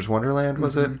Nature's Wonderland,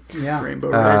 was it? Yeah. Rainbow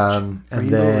Ridge. And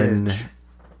Rainbow then, Ridge.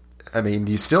 I mean,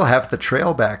 you still have the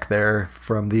trail back there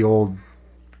from the old,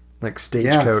 like,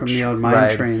 stagecoach from the old mine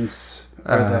ride. trains.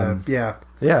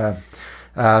 Yeah.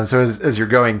 So as you're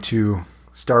going to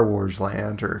Star Wars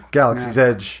Land or Galaxy's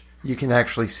Edge, you can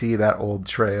actually see that old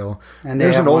trail. And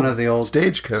there's one of the old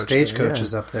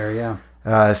stagecoaches up there, yeah.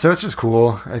 So it's just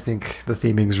cool. I think the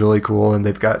theming's really cool, and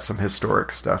they've got some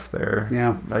historic stuff there.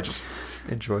 Yeah. I just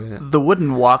enjoy it. The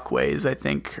wooden walkways, I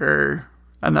think, are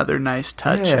another nice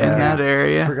touch in that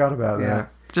area. I forgot about that.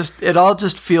 It all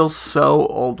just feels so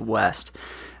Old West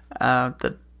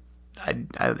that I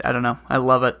don't know. I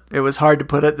love it. It was hard to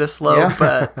put it this low,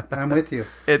 but I'm with you.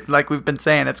 It, like we've been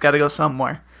saying, it's got to go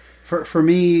somewhere. For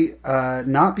me,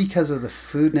 not because of the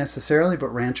food necessarily, but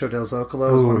Rancho del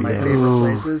Zocalo is one of my favorite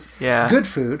places. Yeah. Good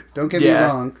food, don't get me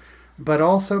wrong, but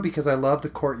also because I love the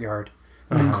courtyard.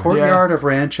 The courtyard of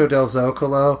Rancho del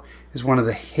Zocalo is one of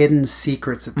the hidden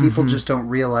secrets that people just don't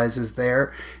realize is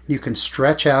there. You can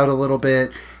stretch out a little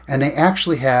bit, and they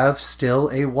actually have still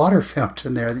a water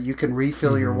fountain there that you can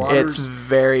refill your waters. It's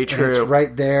very true. And it's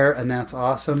right there, and that's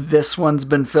awesome. This one's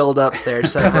been filled up there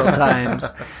several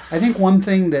times. I think one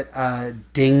thing that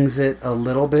dings it a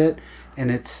little bit,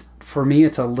 and for me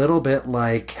it's a little bit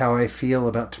like how I feel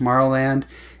about Tomorrowland,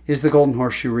 is the Golden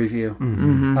Horseshoe Review.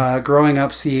 Growing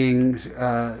up seeing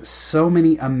so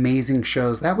many amazing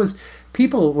shows. That was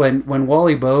people, when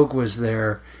Wally Bogue was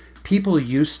there, people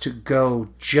used to go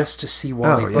just to see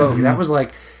Wally Bogue. That was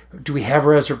like, do we have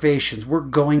reservations? We're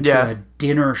going to a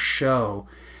dinner show.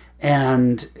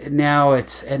 And now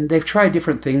and they've tried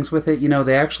different things with it. You know,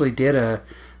 they actually did an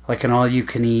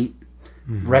all-you-can-eat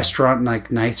restaurant,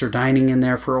 like nicer dining in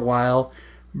there for a while.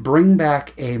 Bring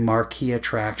back a marquee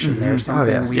attraction there,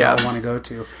 something we all want to go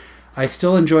to. I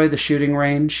still enjoy the shooting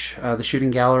range. The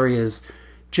shooting gallery is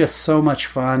just so much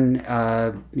fun.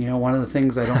 One of the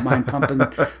things I don't mind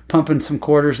pumping some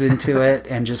quarters into it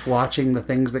and just watching the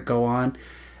things that go on.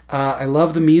 I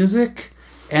love the music,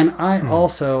 and I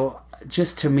also,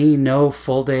 just to me, no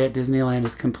full day at Disneyland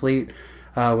is complete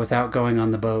without going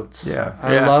on the boats.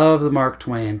 I love the Mark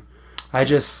Twain.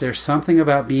 There's something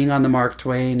about being on the Mark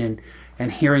Twain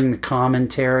and hearing the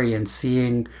commentary and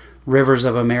seeing Rivers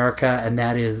of America, and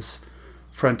that is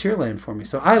Frontierland for me.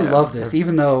 So I love this,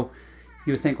 even though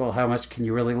you would think, well, how much can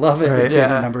you really love it? Right. It's in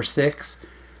at number 6.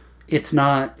 It's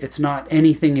not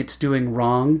anything it's doing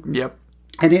wrong. Yep.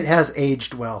 And it has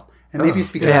aged well. And maybe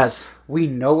it's because we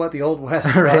know what the Old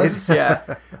West was.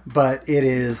 But it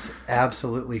is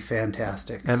absolutely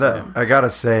fantastic. And I gotta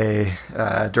say,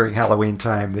 during Halloween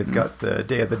time, they've got the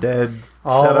Day of the Dead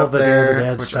all set up of the there, Day of the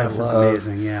Dead which stuff I is love.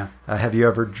 amazing, yeah. Have you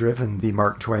ever driven the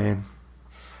Mark Twain?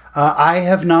 I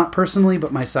have not personally,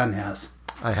 but my son has.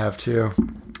 I have too.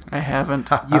 I haven't.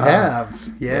 You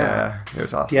have? Yeah. It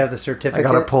was awesome. Do you have the certificate?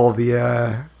 I gotta pull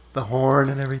the horn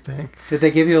and everything. Did they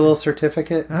give you a little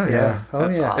certificate? Oh, yeah. Oh,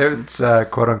 That's yeah. awesome. It's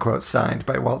quote-unquote signed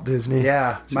by Walt Disney.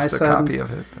 Yeah. It's just a copy of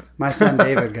it. My son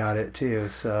David got it too,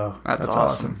 so... That's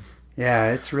awesome.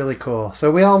 Yeah, it's really cool.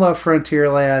 So we all love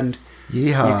Frontierland.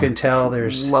 Yeehaw. You can tell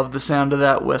there's... Love the sound of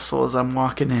that whistle as I'm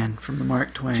walking in from the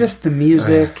Mark Twain. Just the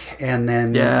music, and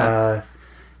then...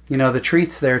 the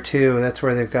treats there too. That's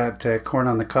where they've got corn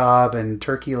on the cob and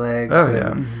turkey legs.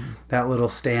 That little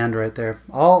stand right there.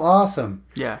 All awesome.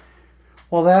 Yeah.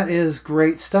 Well, that is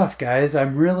great stuff, guys.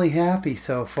 I'm really happy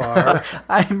so far.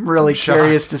 I'm really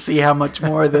curious to see how much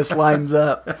more this lines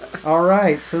up. All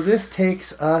right. So this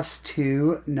takes us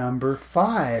to number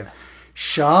 5.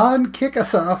 Sean, kick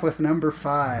us off with number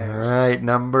 5. All right.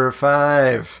 Number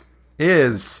 5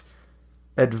 is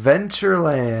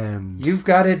Adventureland. You've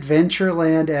got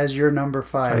Adventureland as your number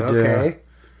 5. I do. Okay.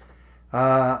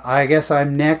 I guess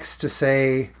I'm next to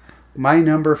say my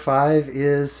number 5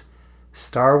 is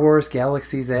Star Wars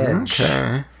Galaxy's Edge.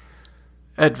 Okay.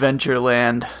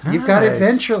 Adventureland. You've got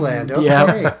Adventureland. Okay.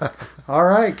 Yeah. All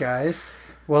right, guys.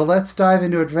 Well, let's dive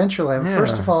into Adventureland. Yeah.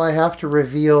 First of all, I have to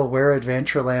reveal where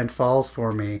Adventureland falls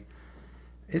for me.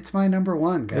 It's my number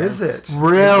 1, guys. Is it?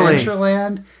 Really?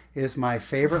 Adventureland is my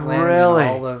favorite land in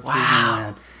all of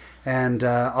Disneyland. And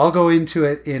I'll go into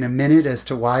it in a minute as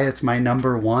to why it's my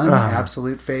number 1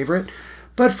 absolute favorite.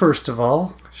 But first of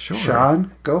all,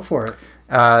 Sean, go for it.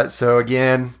 So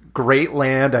again, great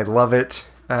land. I love it.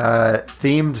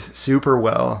 Themed super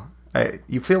well.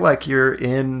 You feel like you're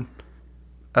in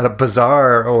at a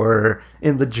bazaar or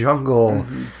in the jungle.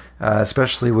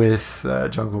 especially with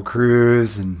Jungle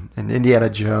Cruise and Indiana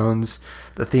Jones.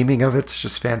 The theming of it's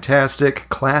just fantastic.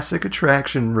 Classic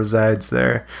attraction resides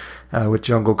there with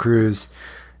Jungle Cruise.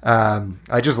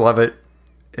 I just love it.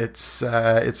 It's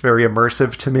very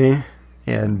immersive to me,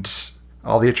 and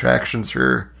all the attractions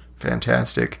are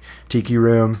fantastic. Tiki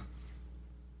Room.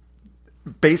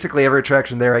 Basically every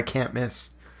attraction there I can't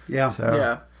miss. Yeah. So.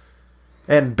 Yeah.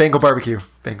 And Bengal Barbecue.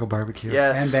 Bengal Barbecue.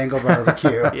 Yes. And Bengal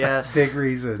Barbecue. Yes. Big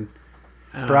reason.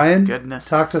 Oh, Brian, goodness.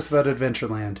 talk to us about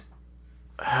Adventureland.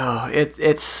 Oh,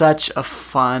 it's such a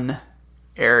fun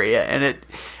area, and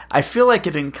I feel like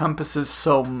it encompasses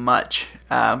so much,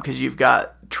 because you've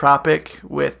got Tropic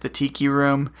with the Tiki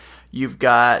Room, you've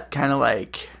got kind of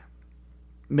like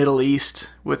Middle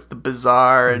East with the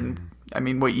Bazaar, and I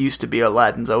mean what used to be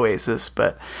Aladdin's Oasis,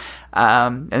 but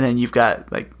and then you've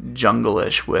got like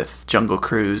Jungle-ish with Jungle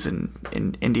Cruise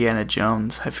and Indiana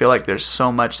Jones. I feel like there's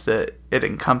so much that it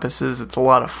encompasses. It's a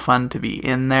lot of fun to be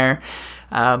in there.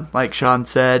 Like Sean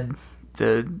said,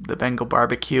 the Bengal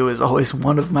Barbecue is always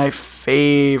one of my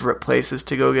favorite places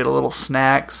to go get a little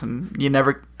snacks, and you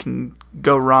never can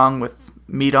go wrong with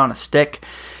meat on a stick.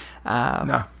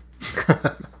 No.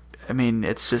 I mean,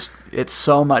 it's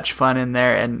so much fun in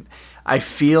there, and I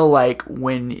feel like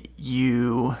when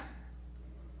you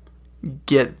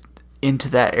get into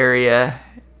that area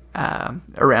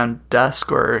around dusk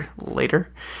or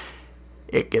later,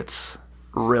 it gets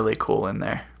really cool in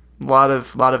there. A lot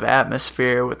of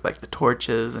atmosphere with like the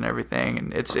torches and everything,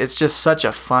 and it's just such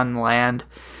a fun land,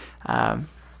 and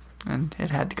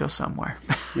it had to go somewhere.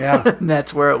 Yeah. And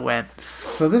that's where it went.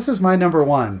 So this is my number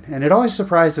one, and it always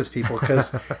surprises people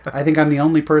because I think I'm the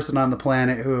only person on the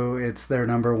planet who it's their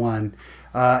number one.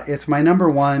 It's my number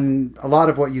one. A lot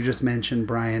of what you just mentioned,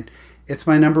 Brian. It's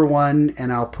my number one,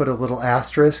 and I'll put a little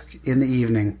asterisk in the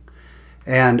evening,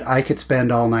 and I could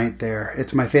spend all night there.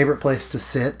 It's my favorite place to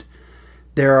sit.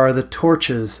 There are the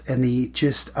torches and the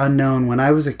just unknown. When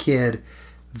I was a kid,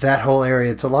 that whole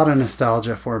area, it's a lot of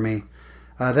nostalgia for me.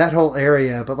 That whole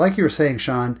area, but like you were saying,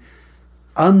 Sean,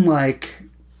 unlike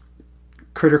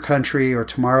Critter Country or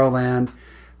Tomorrowland,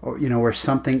 or where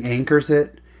something anchors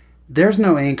it, there's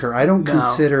no anchor. I don't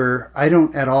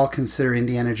at all consider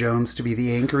Indiana Jones to be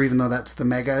the anchor, even though that's the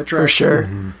mega attraction. For sure.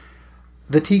 Mm-hmm.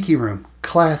 The Tiki Room,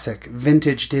 classic,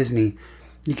 vintage Disney.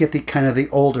 You get the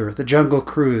older, the Jungle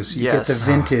Cruise. You get the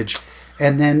vintage.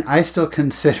 And then I still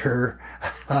consider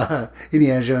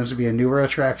Indiana Jones to be a newer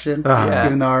attraction,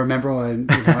 even though I remember when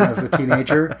I was a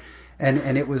teenager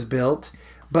and it was built.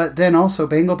 But then also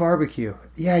Bengal Barbecue.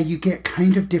 Yeah, you get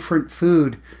kind of different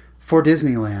food for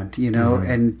Disneyland,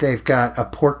 and they've got a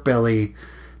pork belly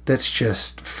that's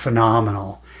just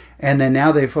phenomenal. And then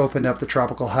now they've opened up the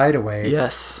Tropical Hideaway.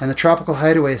 Yes. And the Tropical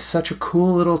Hideaway is such a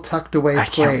cool little tucked away place.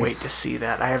 I can't wait to see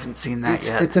that. I haven't seen that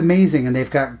yet. It's amazing. And they've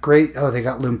got they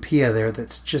got lumpia there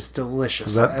that's just delicious.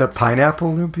 Is that the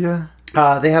pineapple lumpia?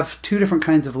 They have two different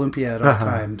kinds of lumpia at all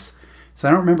times. So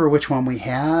I don't remember which one we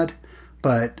had,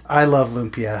 but I love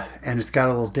lumpia. And it's got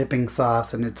a little dipping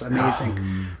sauce, and it's amazing.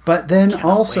 But then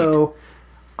also,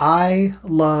 I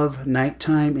love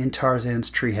nighttime in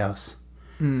Tarzan's treehouse.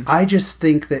 I just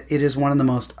think that it is one of the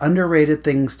most underrated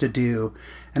things to do,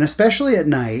 and especially at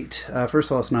night.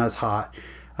 First of all, it's not as hot,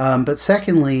 but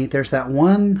secondly, there's that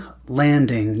one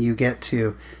landing you get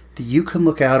to that you can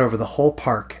look out over the whole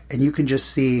park, and you can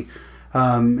just see.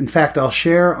 In fact, I'll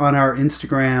share on our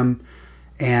Instagram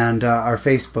and our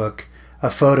Facebook a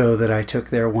photo that I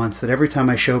took there once, that every time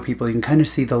I show people, you can kind of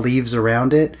see the leaves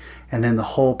around it, and then the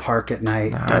whole park at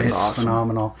night. That's awesome.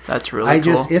 Phenomenal. That's really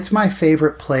cool. It's my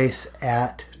favorite place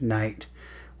at night.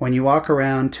 When you walk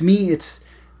around, to me, it's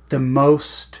the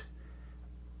most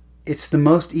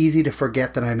easy to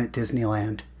forget that I'm at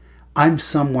Disneyland. I'm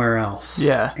somewhere else.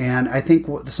 Yeah. And I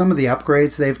think some of the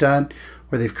upgrades they've done,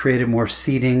 where they've created more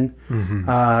seating,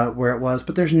 where it was,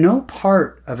 but there's no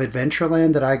part of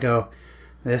Adventureland that I go,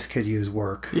 this could use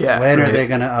work. Yeah, when are they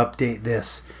going to update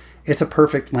this? It's a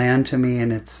perfect land to me,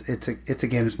 and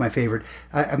it's my favorite.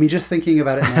 I mean, just thinking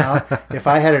about it now, if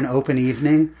I had an open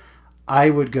evening, I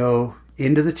would go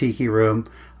into the Tiki Room.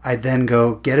 I'd then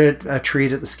go get a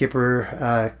treat at the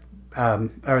Skipper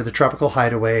or the Tropical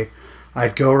Hideaway.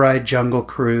 I'd go ride Jungle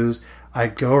Cruise.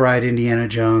 I'd go ride Indiana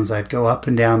Jones. I'd go up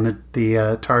and down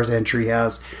the Tarzan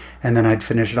Treehouse, and then I'd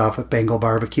finish it off with Bengal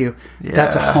Barbecue. Yeah.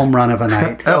 That's a home run of a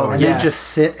night. Then just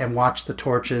sit and watch the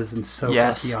torches and soak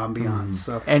up the ambiance.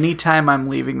 So anytime I'm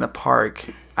leaving the park,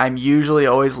 I'm usually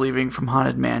always leaving from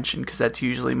Haunted Mansion, because that's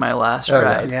usually my last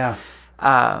ride. Yeah.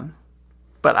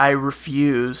 But I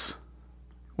refuse.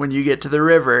 When you get to the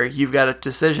river, you've got a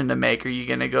decision to make. Are you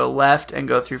going to go left and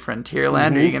go through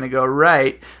Frontierland, or are you going to go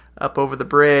right up over the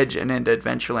bridge and into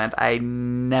Adventureland, I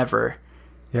never,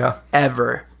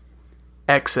 ever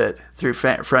exit through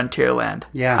Frontierland.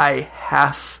 Yeah. I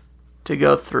have to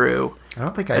go through I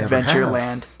don't think I ever have.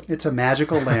 Adventureland. It's a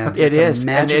magical land. It it's is a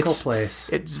magical and place.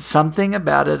 It's something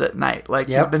about it at night, like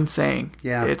you've been saying.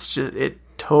 Yeah. It's just it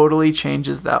totally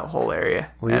changes that whole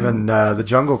area. Well, even the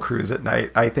Jungle Cruise at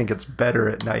night, I think it's better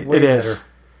at night. Way it better. is.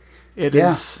 It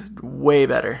is way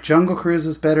better. Jungle Cruise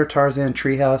is better. Tarzan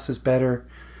Treehouse is better.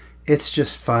 It's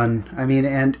just fun. I mean,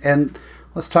 and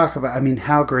let's talk about. I mean,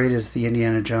 how great is the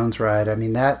Indiana Jones ride? I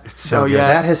mean, It's so good.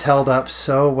 that has held up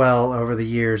so well over the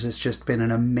years. It's just been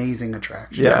an amazing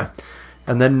attraction. Yeah.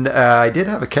 And then I did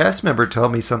have a cast member tell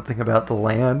me something about the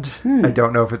land. I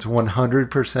don't know if it's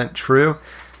 100% true,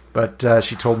 but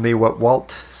she told me what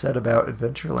Walt said about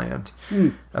Adventureland.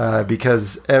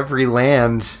 Because every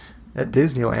land at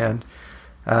Disneyland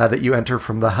that you enter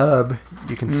from the hub,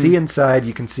 you can see inside,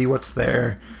 you can see what's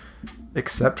there.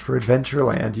 Except for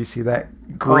Adventureland, you see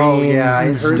that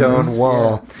green stone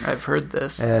wall. Yeah. I've heard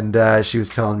this. And she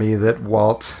was telling me that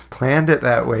Walt planned it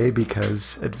that way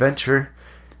because adventure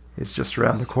is just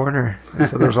around the corner. And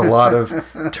so there's a lot of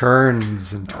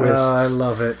turns and twists. Oh, I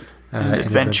love it.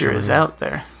 Adventure is out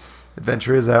there.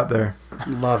 Adventure is out there.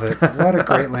 Love it. What a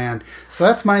great land. So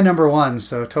that's my number one.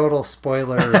 So total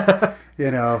spoiler,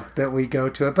 that we go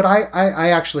to it. But I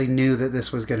actually knew that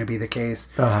this was going to be the case.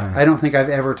 I don't think I've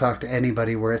ever talked to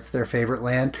anybody where it's their favorite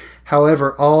land.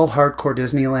 However, all hardcore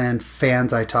Disneyland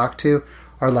fans I talk to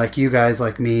are like you guys,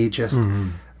 like me, just,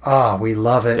 we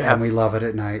love it, and we love it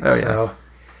at night.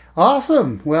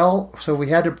 Awesome. Well, so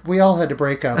we all had to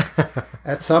break up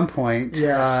at some point.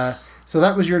 Yes. So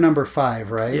that was your number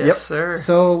 5, right? Yes, sir.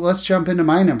 So let's jump into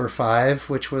my number 5,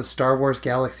 which was Star Wars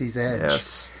Galaxy's Edge.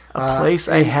 Yes. A place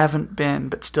I haven't been,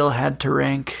 but still had to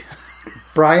rank.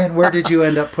 Brian, where did you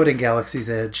end up putting Galaxy's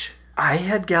Edge? I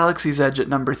had Galaxy's Edge at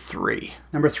number 3.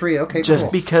 Number 3, okay, Just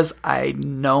cool. because I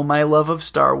know my love of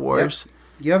Star Wars. Yep.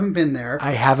 You haven't been there.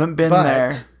 I haven't been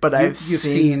there, but you've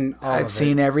seen all of it. I've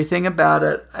seen everything about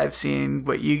it. I've seen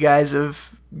what you guys have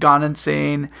gone and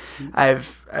seen.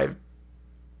 I've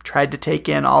tried to take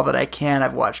in all that I can.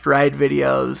 I've watched ride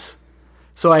videos.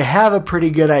 So I have a pretty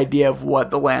good idea of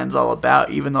what the land's all about,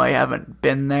 even though I haven't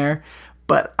been there.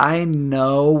 But I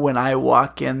know when I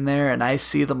walk in there and I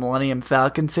see the Millennium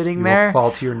Falcon sitting there, will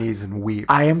fall to your knees and weep.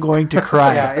 I am going to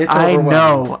cry. It's I overwhelming.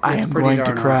 know I It's am pretty going to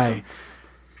darn cry. awesome.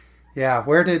 Yeah,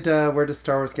 where did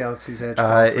Star Wars Galaxy's Edge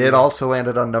fall for It you? also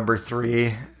landed on number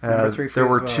 3. Number 3 for there you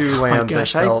were as well. 2 lands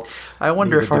gosh, I felt. I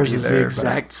wonder needed if to ours be is there, the but-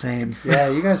 exact same. Yeah,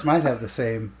 you guys might have the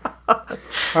same. All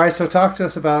right, so talk to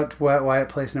us about why it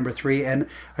placed number 3. And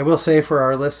I will say for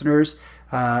our listeners,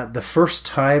 the first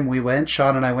time we went,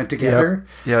 Sean and I went together.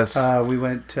 Yep. Yes. We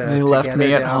went They left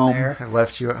me at down home. there. I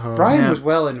left you at home. Brian Yeah. was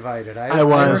well invited. I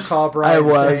was. recall Brian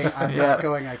saying, I'm Yeah. not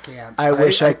going, I can't. I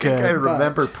wish I could. think I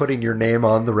remember putting your name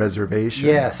on the reservation.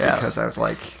 Yes. Because I was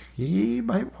like, he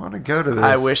might want to go to this.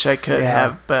 I wish I could Yeah.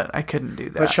 have, but I couldn't do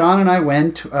that. But Sean and I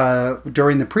went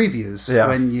during the previews Yeah.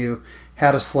 when you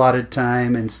had a slotted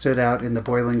time and stood out in the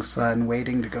boiling sun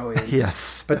waiting to go in.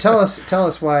 Yes. But tell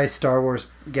us why Star Wars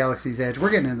Galaxy's Edge.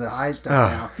 We're getting into the high stuff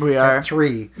now. We At are.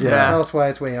 3. Yeah. Tell us why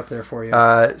it's way up there for you.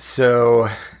 So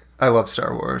I love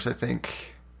Star Wars. I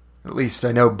think, at least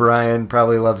I know Brian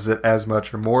probably loves it as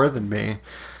much or more than me.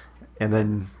 And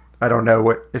then I don't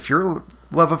know if your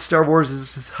love of Star Wars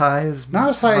is as high as Not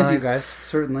as high as mine. you guys,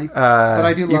 certainly. But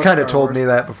I do love You kind Star of told Wars. me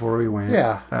that before we went.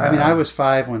 Yeah. I mean, I was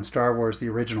 5 when Star Wars, the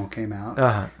original, came out.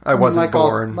 I wasn't like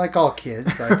born. Like all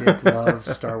kids, I did love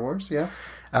Star Wars, yeah.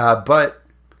 But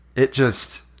it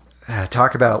just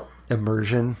talk about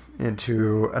immersion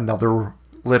into another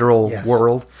literal Yes.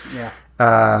 world. Yeah.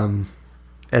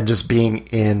 And just being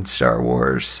in Star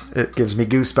Wars, it gives me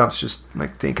goosebumps just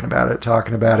like thinking about it,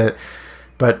 talking about it.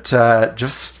 But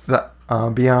just the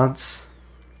ambiance.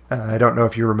 I don't know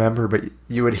if you remember, but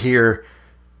you would hear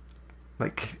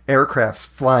like aircrafts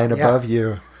flying above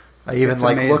you. I even It's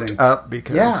looked amazing. up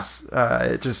because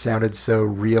it just sounded so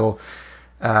real.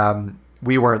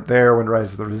 We weren't there when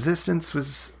Rise of the Resistance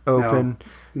was open.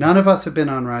 No. None of us have been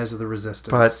on Rise of the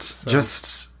Resistance. But so-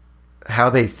 just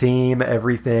how they theme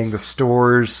everything, the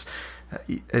stores.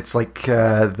 It's like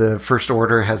the First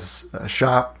Order has a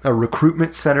shop, a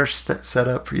recruitment center set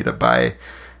up for you to buy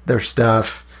their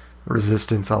stuff.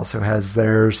 Resistance also has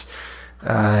theirs.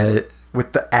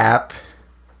 With the app,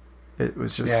 it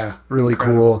was just really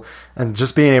incredible. cool. And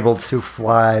just being able to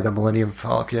fly the Millennium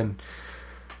Falcon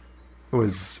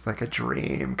was like a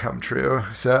dream come true.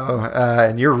 So,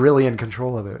 and you're really in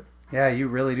control of it. Yeah, you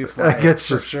really do fly Like, it's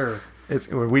for just- sure.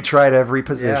 We tried every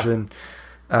position.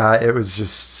 It was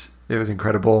just It was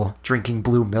incredible. Drinking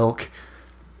blue milk.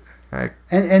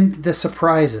 And the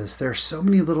surprises. There are so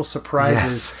many little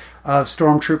surprises of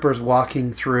stormtroopers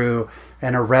walking through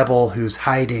and a rebel who's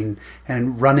hiding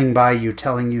and running by you,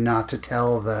 telling you not to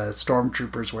tell the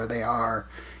stormtroopers where they are.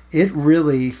 It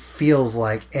really feels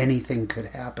like anything could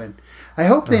happen. I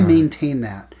hope they maintain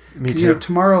that. Me too. You know,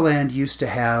 Tomorrowland used to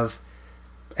have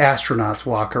astronauts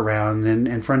walk around, and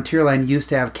Frontierland used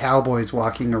to have cowboys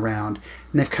walking around,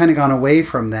 and they've kind of gone away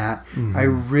from that. I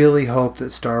really hope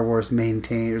that Star Wars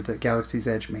maintains, or that Galaxy's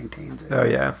Edge maintains it. Oh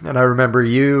yeah, and I remember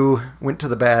you went to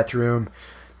the bathroom.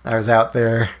 I was out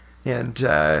there, and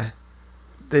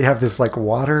they have this like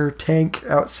water tank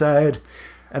outside,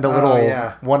 and a little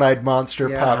one-eyed monster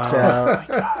pops out.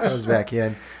 Goes back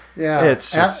in. Yeah,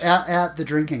 it's just... at the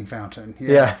drinking fountain.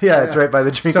 Yeah, it's right by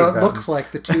the drinking fountain. So it looks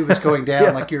like the tube is going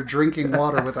down, like you're drinking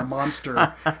water with a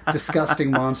monster,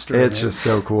 disgusting monster. It's just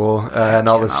so cool, and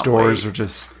all the stores are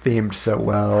just themed so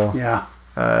well. Yeah.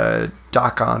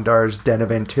 Doc Ondar's Den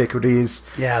of Antiquities.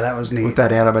 Yeah, that was neat. With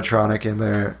that animatronic in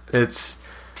there.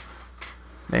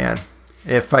 Man,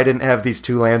 if I didn't have these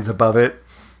two lands above it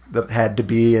that had to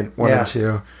be in 1 and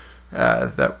 2,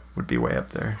 that would be way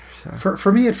up there. So.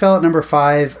 For me, it fell at number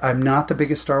 5. I'm not the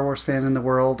biggest Star Wars fan in the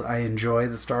world. I enjoy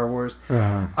the Star Wars.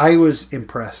 I was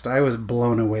impressed. I was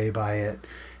blown away by it.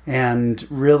 And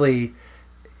really,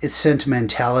 its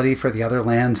sentimentality for the other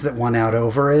lands that won out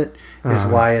over it is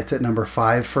why it's at number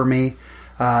 5 for me.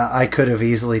 I could have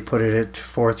easily put it at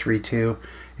 4, 3, 2.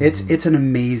 It's an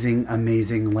amazing,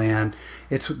 amazing land.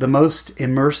 It's the most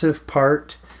immersive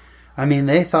part. I mean,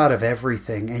 they thought of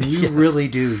everything, and you really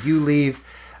do. You leave...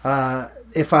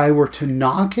 if I were to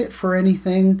knock it for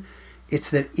anything, it's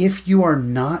that if you are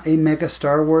not a mega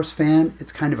Star Wars fan,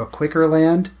 it's kind of a quicker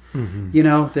land. You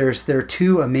know, there are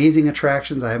 2 amazing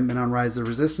attractions. I haven't been on Rise of the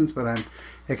Resistance, but I'm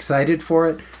excited for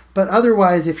it. But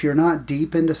otherwise, if you're not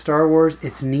deep into Star Wars,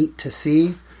 it's neat to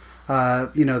see.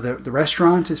 You know, the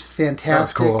restaurant is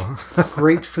fantastic. That's cool.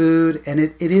 Great food, and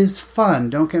it is fun.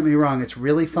 Don't get me wrong, it's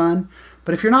really fun.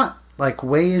 But if you're not like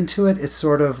way into it, it's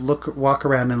sort of walk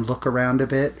around and look around a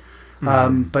bit.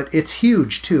 But it's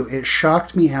huge too. It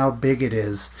shocked me how big it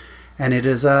is, and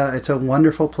it's a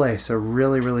wonderful place, a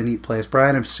really, really neat place.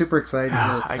 Bryan, I'm super excited to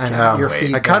hear your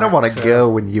feedback. I kind of want to go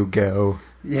when you go.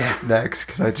 Yeah. Next,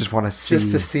 because I just want to see.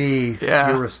 Just to see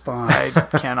your response.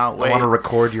 I cannot wait. I want to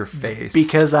record your face.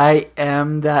 Because I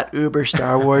am that uber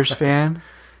Star Wars fan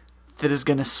that is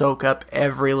going to soak up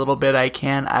every little bit I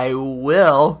can. I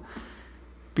will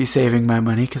be saving my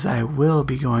money because I will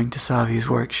be going to Savi's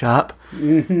workshop.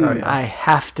 I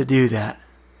have to do that.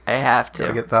 I have to.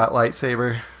 Gotta get that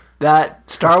lightsaber. That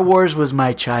Star Wars was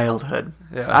my childhood.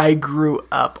 Yeah. I grew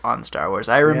up on Star Wars.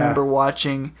 I remember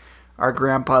watching our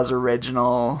grandpa's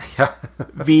original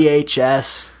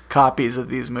VHS copies of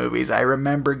these movies. I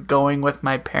remember going with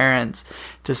my parents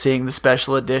to seeing the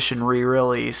special edition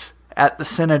re-release at the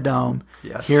Cinedome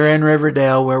here in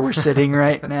Riverdale, where we're sitting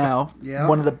right now.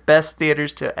 One of the best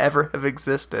theaters to ever have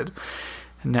existed.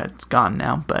 And it's gone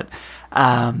now, but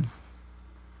I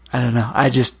don't know.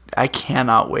 I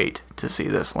cannot wait to see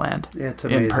this land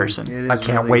in person. I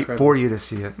can't wait for you to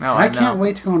see it. No, I can't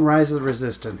wait to go on Rise of the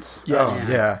Resistance. Yes.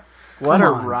 Oh, yeah. What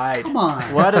a ride. Come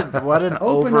on. What an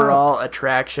overall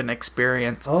attraction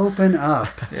experience. Open up.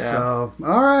 So,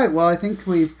 all right. Well, I think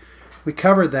we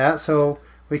covered that. So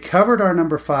we covered our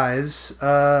number 5s.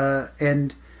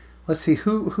 And let's see,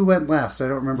 who went last? I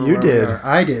don't remember. You did.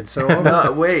 I did. So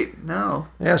no.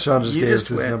 Yeah, Sean just gave us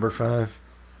his number 5.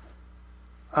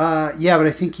 Yeah, but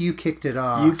I think you kicked it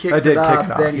off. You kicked it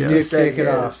off. Then you did kick it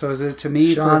off. So is it to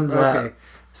me? Sean's okay.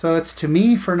 So it's to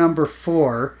me for number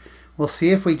 4. We'll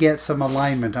see if we get some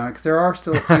alignment on it, because there are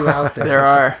still a few out there. There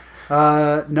are.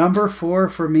 Number 4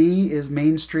 for me is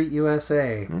Main Street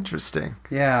USA. Interesting.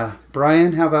 Yeah.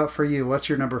 Bryan, how about for you? What's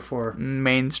your number 4?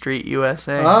 Main Street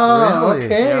USA. Oh, really?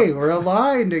 Okay. Yep. We're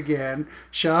aligned again.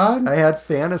 Sean? I had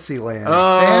Fantasyland.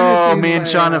 Oh, me and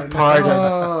Sean have parted.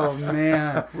 Oh,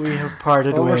 man. We have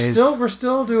parted ways. We're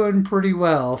still doing pretty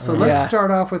well. So let's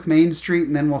start off with Main Street,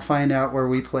 and then we'll find out where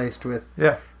we placed with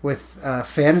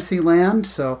Fantasyland.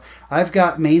 So I've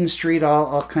got Main Street.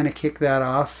 I'll kind of kick that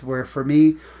off, where for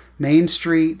me, Main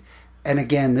Street, and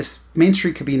again, this Main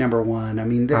Street could be number 1. I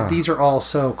mean, these are all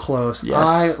so close. Yes.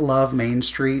 I love Main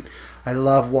Street. I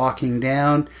love walking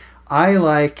down. I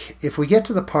like, if we get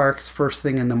to the parks first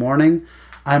thing in the morning,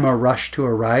 I'm a rush to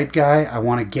a ride guy. I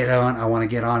want to get on. I want to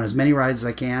get on as many rides as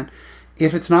I can.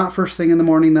 If it's not first thing in the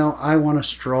morning, though, I want to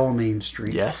stroll Main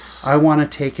Street. Yes. I want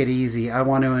to take it easy. I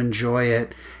want to enjoy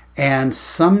it. And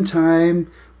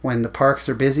sometime When the parks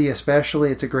are busy, especially,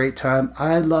 it's a great time.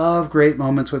 I love great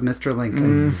moments with Mr.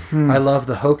 Lincoln. I love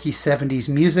the hokey 70s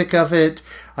music of it.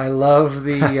 I love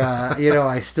the,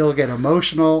 I still get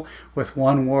emotional with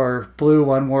One Wore Blue,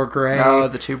 One Wore Gray. Oh,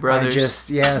 the two brothers.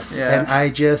 And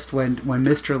when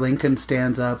Mr. Lincoln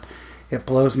stands up, it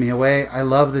blows me away. I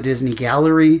love the Disney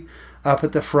Gallery up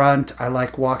at the front. I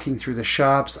like walking through the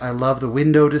shops. I love the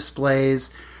window displays.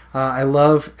 I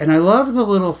love the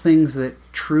little things that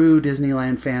true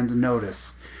Disneyland fans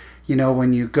notice.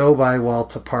 When you go by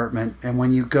Walt's apartment and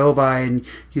when you go by and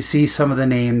you see some of the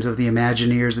names of the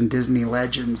Imagineers and Disney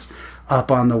legends up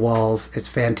on the walls, it's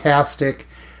fantastic.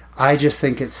 I just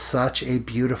think it's such a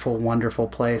beautiful, wonderful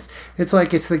place. It's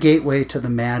like it's the gateway to the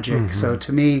magic. So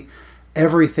to me,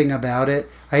 everything about it,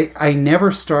 I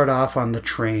never start off on the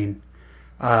train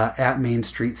at Main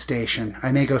Street Station.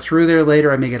 I may go through there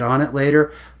later, I may get on it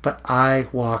later, but I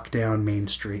walk down Main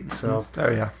Street. So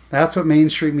that's what Main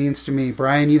Street means to me.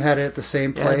 Brian, you had it at the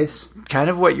same place? Kind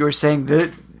of what you were saying.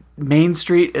 The Main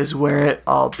Street is where it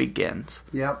all begins.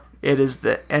 Yep. It is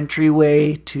the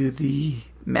entryway to the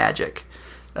magic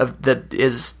that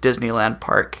is Disneyland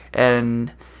Park.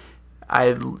 And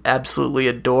I absolutely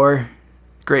adore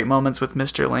great moments with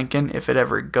Mr. Lincoln. If it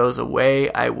ever goes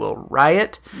away, I will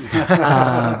riot.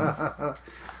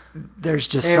 There's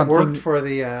just something. It worked for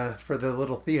the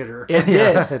little theater. It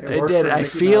did. It did. I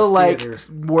feel like theaters.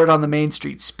 Word on the Main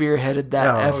Street spearheaded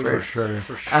that effort.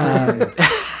 For sure.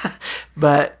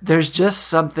 But there's just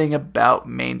something about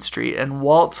Main Street and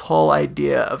Walt's whole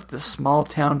idea of the small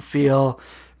town feel,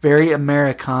 very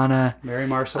Americana, Very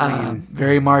Marceline.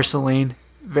 very Marceline.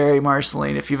 Very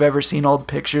Marceline. If you've ever seen old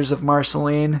pictures of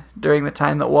Marceline during the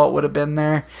time that Walt would have been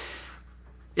there,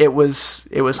 it was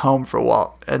home for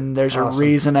Walt. And there's a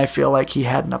reason I feel like he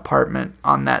had an apartment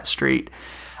on that street.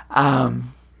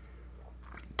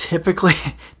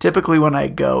 Typically when I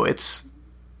go, it's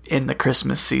in the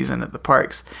Christmas season at the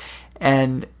parks.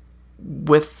 And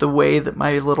with the way that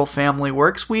my little family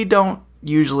works, we don't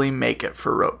usually make it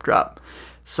for rope drop.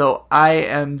 So I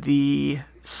am the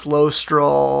slow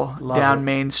stroll down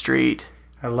Main Street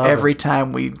every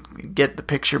time we get the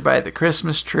picture by the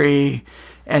Christmas tree,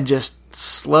 and just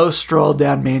slow stroll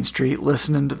down Main Street,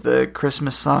 listening to the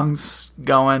Christmas songs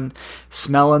going,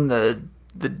 smelling the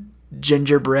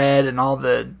gingerbread and all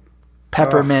the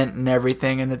peppermint and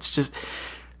everything, and it's just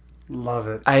love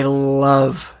it. I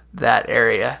love that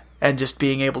area, and just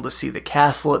being able to see the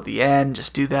castle at the end,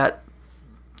 just do that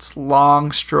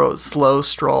long slow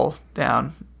stroll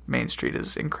down Main Street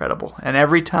is incredible. And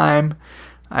every time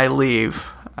I leave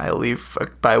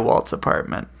by Walt's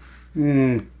apartment.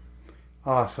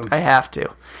 Awesome. I have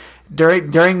to.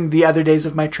 During the other days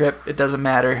of my trip, it doesn't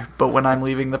matter. But when I'm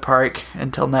leaving the park,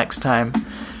 until next time,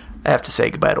 I have to say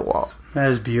goodbye to Walt. That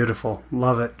is beautiful.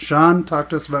 Love it. Sean, talk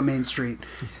to us about Main Street.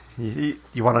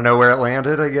 You want to know where it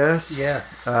landed, I guess?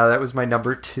 Yes. That was my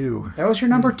number 2. That was your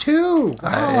number 2.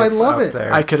 Wow, I love it.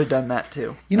 There. I could have done that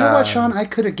too. You know what, Sean? I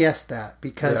could have guessed that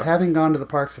because having gone to the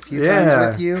parks a few times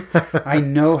with you, I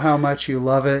know how much you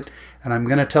love it. And I'm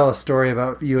going to tell a story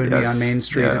about you and me on Main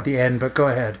Street at the end, but go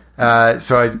ahead.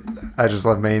 So I just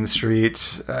love Main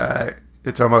Street.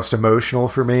 It's almost emotional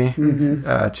for me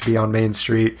to be on Main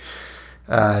Street.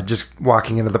 Just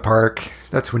walking into the park,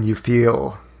 that's when you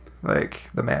feel like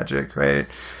the magic, right?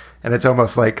 And it's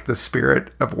almost like the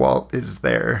spirit of Walt is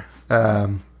there.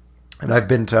 And I've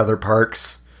been to other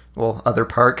parks, other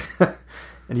park,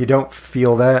 and you don't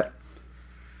feel that.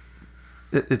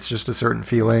 It's just a certain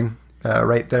feeling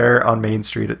right there on Main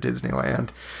Street at Disneyland.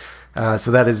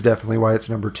 So that is definitely why it's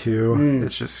number 2.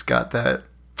 It's just got that.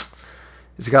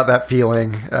 It's got that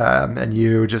feeling, and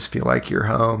you just feel like you're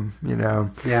home,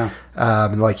 Yeah.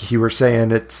 And like you were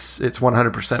saying, it's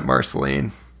 100%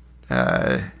 Marceline.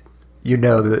 You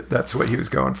know that's what he was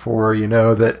going for. You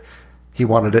know that he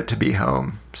wanted it to be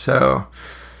home. So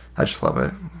I just love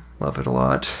it. Love it a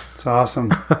lot. It's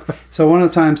awesome. So one of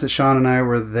the times that Sean and I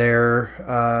were there,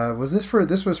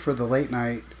 this was for the late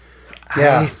night.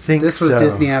 Yeah, I think this was so.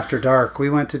 Disney After Dark. We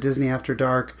went to Disney After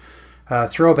Dark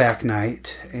throwback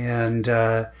night, and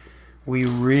we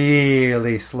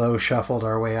really slow shuffled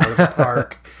our way out of the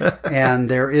park. And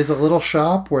there is a little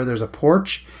shop where there's a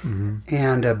porch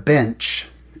and a bench,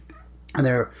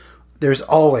 and there's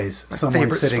always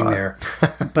someone sitting there,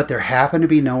 but there happened to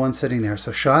be no one sitting there.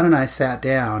 So Sean and I sat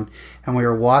down, and we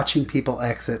were watching people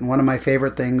exit. And one of my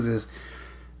favorite things is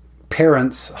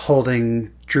parents holding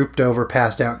drooped over,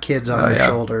 passed out kids on their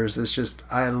shoulders. It's just,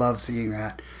 I love seeing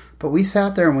that. But we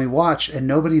sat there and we watched, and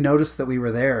nobody noticed that we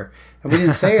were there, and we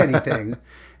didn't say anything.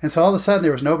 And so all of a sudden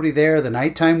there was nobody there. The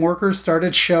nighttime workers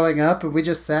started showing up, and we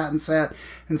just sat.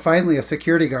 And finally a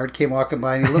security guard came walking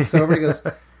by, and he looks over and he goes,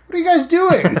 "What are you guys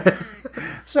doing?"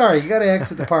 "Sorry, you got to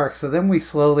exit the park." So then we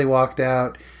slowly walked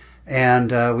out.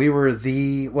 And we were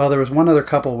there was one other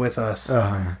couple with us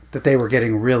that they were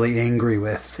getting really angry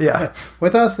with. Yeah.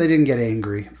 With us, they didn't get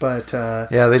angry, but...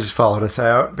 they just followed us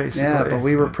out, basically. Yeah, but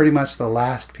we were pretty much the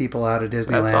last people out of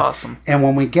Disneyland. That's awesome. And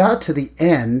when we got to the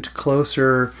end,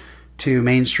 closer to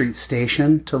Main Street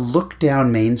Station, to look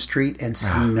down Main Street and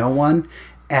see no one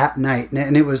at night,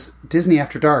 and it was Disney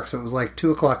After Dark, so it was like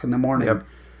 2 o'clock in the morning, Yep.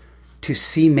 to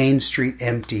see Main Street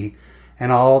empty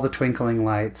and all the twinkling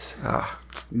lights...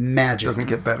 Magic. Doesn't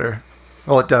get better.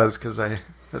 Well, it does, because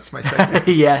that's my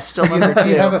second. Yeah, still number 2. Do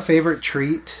you have a favorite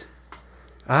treat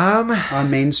on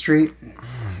Main Street?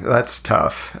 That's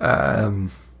tough. I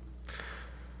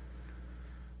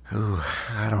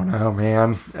don't know,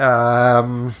 man.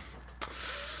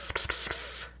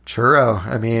 Churro.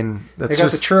 I mean, that's They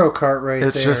got just the churro cart right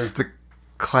it's there. just the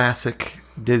classic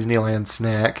Disneyland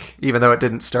snack, even though it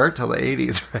didn't start till the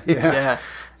 80s, right? Yeah.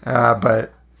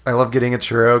 But I love getting a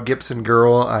churro. Gibson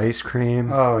Girl ice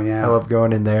cream. Oh, yeah. I love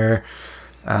going in there.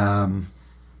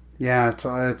 Yeah,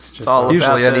 it's just... all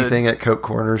Usually about anything at Coke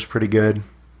Corner is pretty good.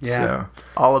 Yeah. So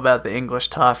all about the English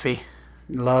toffee.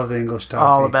 Love the English toffee.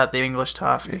 All about the English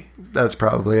toffee. that's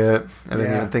probably it. I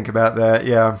didn't Yeah. even think about that.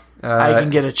 Yeah. I can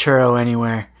get a churro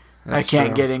anywhere. I That's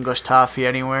can't true. get English toffee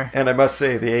anywhere. And I must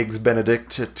say, the Eggs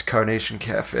Benedict at Carnation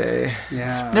Cafe.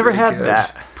 Yeah. Never Pretty had good.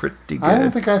 that. Pretty good. I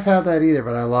don't think I've had that either,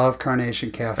 but I love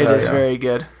Carnation Cafe. It is yeah. very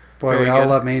good. Boy, Very we all good.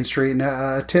 love Main Street. And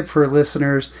a tip for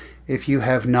listeners, if you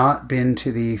have not been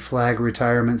to the flag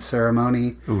retirement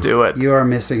ceremony, Do it. you are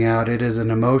missing out. It is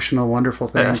an emotional, wonderful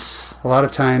thing. Yes. A lot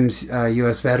of times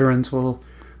U.S. veterans will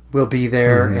be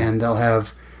there, and they'll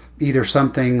have either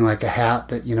something like a hat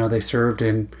that, they served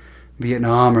in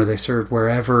Vietnam or they served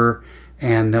wherever,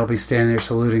 and they'll be standing there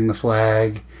saluting the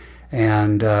flag,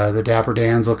 and the Dapper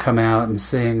Dans will come out and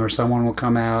sing, or someone will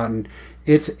come out, and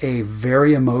it's a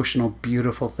very emotional,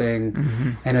 beautiful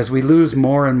thing. And as we lose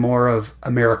more and more of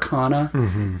Americana,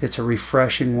 it's a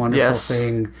refreshing, wonderful Yes.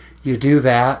 thing. You do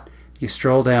that, you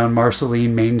stroll down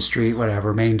Marceline, Main Street,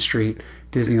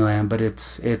 Disneyland, but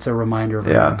it's a reminder of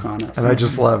Americana. And I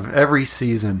just love every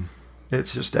season.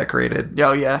 It's just decorated.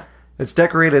 Oh, yeah. It's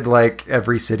decorated like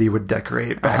every city would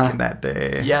decorate back in that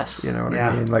day. Yes. You know what Yeah,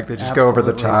 I mean? Like they just go over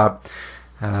the absolutely.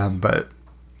 top. But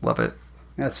love it.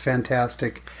 That's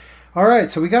fantastic. All right,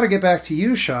 so we got to get back to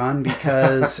you, Sean,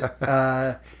 because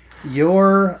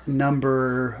your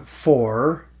number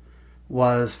 4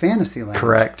 was Fantasyland.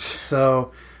 Correct.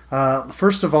 So,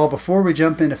 first of all, before we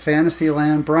jump into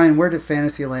Fantasyland, Brian, where did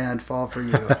Fantasyland fall for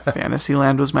you?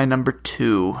 Fantasyland was my number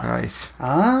 2. Nice.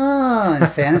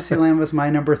 And Fantasyland was my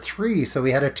number 3, so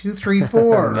we had a 2, 3,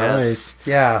 4. Nice.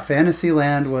 Yeah,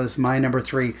 Fantasyland was my number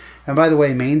 3. And by the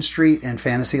way, Main Street and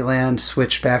Fantasyland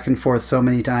switched back and forth so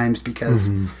many times because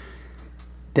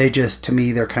they just, to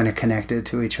me, they're kind of connected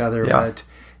to each other. Yeah. But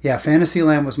yeah,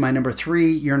 Fantasyland was my number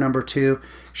 3, your number 2.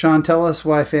 Sean, tell us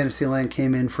why Fantasyland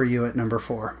came in for you at number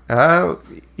 4.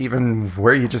 Even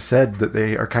where you just said that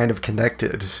they are kind of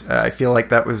connected. I feel like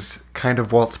that was kind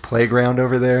of Walt's playground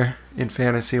over there in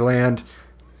Fantasyland,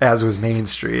 as was Main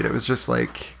Street. It was just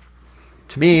like,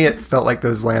 to me, it felt like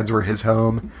those lands were his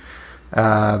home.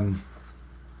 I'd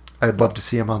love to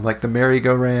see him on like the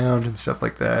merry-go-round and stuff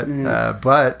like that.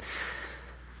 But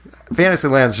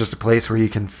Fantasyland's just a place where you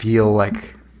can feel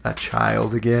like a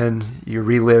child again. You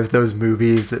relive those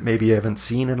movies that maybe you haven't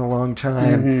seen in a long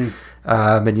time,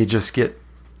 and you just get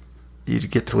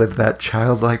to live that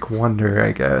childlike wonder,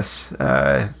 I guess.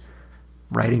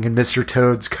 Riding in Mr.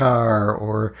 Toad's car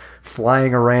or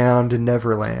flying around in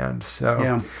Neverland. So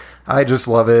Yeah. I just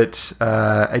love it.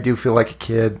 I do feel like a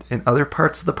kid in other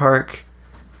parts of the park,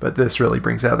 but this really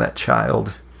brings out that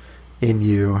child in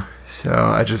you. So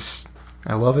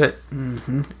I love it.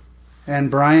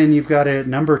 And Brian, you've got it at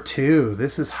number 2.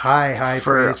 This is high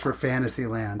For- praise for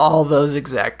Fantasyland. All those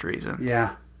exact reasons.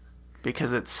 Yeah.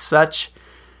 Because it's such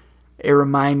a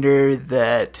reminder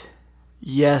that,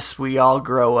 yes, we all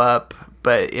grow up,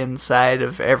 but inside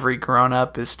of every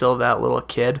grown-up is still that little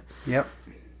kid. Yep.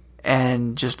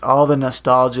 And just all the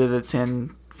nostalgia that's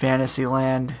in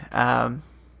Fantasyland.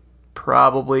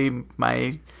 Probably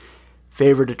my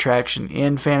favorite attraction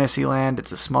in Fantasyland.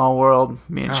 It's a small world.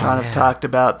 Me and Sean have talked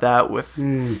about that with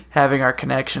having our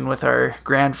connection with our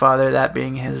grandfather, that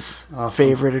being his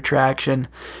favorite attraction.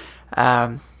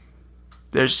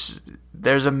 There's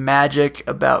a magic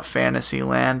about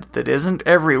Fantasyland that isn't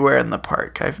everywhere in the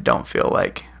park, I don't feel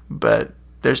like. But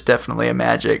there's definitely a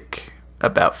magic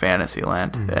about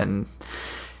Fantasyland. And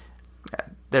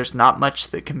there's not much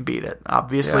that can beat it.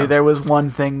 Obviously, there was one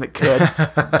thing that could,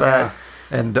 but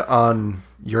and on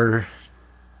your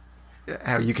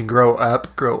how you can grow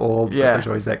old, but there's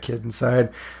always that kid inside.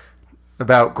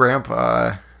 About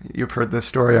Grandpa, you've heard this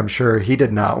story, I'm sure. He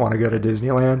did not want to go to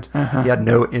Disneyland. He had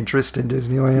no interest in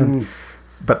Disneyland,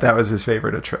 but that was his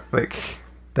favorite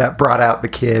that brought out the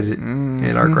kid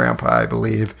in our grandpa, I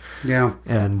believe. Yeah.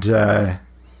 And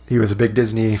he was a big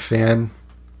Disney fan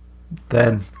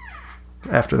then,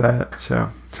 after that, so.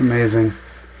 It's amazing.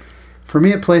 For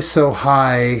me, it placed so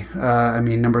high,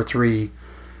 number 3,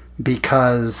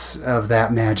 because of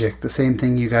that magic. The same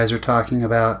thing you guys are talking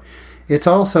about. It's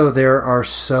also, there are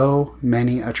so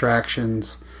many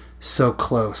attractions so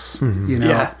close,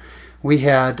 Yeah. We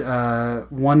had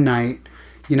one night,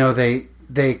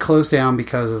 they closed down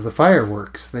because of the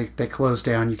fireworks. They closed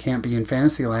down. You can't be in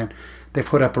Fantasyland. They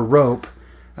put up a rope.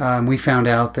 We found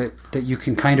out that you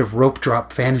can kind of rope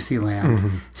drop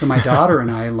Fantasyland. So my daughter and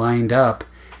I lined up,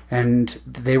 and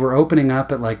they were opening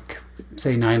up at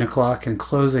say 9 o'clock and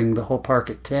closing the whole park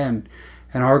at 10.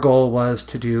 And our goal was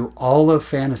to do all of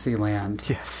Fantasyland.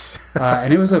 Yes.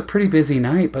 And it was a pretty busy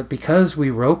night, but because we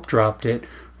rope dropped it,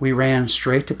 we ran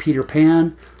straight to Peter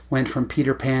Pan, went from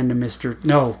Peter Pan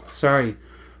to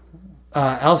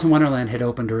Alice in Wonderland had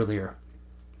opened earlier.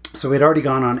 So we'd already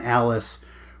gone on Alice,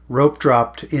 rope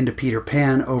dropped into Peter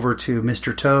Pan, over to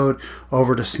Mr. Toad,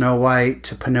 over to Snow White,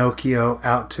 to Pinocchio,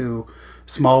 out to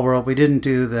Small World. We didn't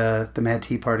do the Mad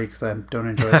Tea Party because I don't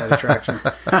enjoy that attraction.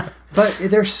 But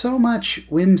there's so much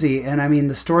whimsy, and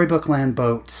the Storybook Land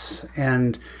boats,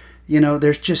 and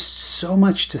there's just so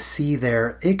much to see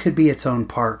there. It could be its own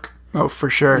park. Oh, for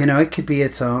sure. It could be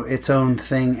its own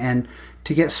thing, and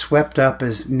to get swept up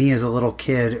as a little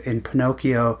kid in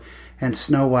Pinocchio and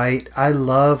Snow White, I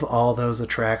love all those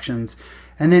attractions.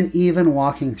 And then even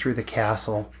walking through the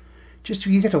castle. Just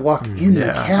you get to walk in the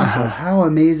castle. How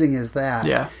amazing is that?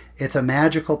 Yeah. It's a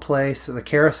magical place, the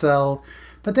carousel,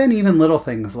 but then even little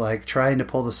things like trying to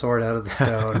pull the sword out of the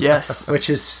stone. Yes. Which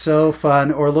is so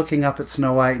fun. Or looking up at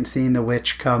Snow White and seeing the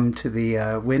witch come to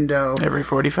the window. Every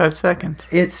 45 seconds.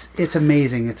 It's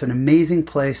amazing. It's an amazing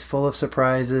place full of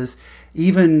surprises.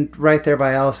 Even right there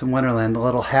by Alice in Wonderland, the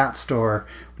little hat store,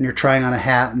 when you're trying on a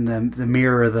hat and the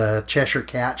mirror, the Cheshire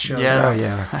Cat shows up. Oh,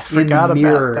 yeah. I forgot in the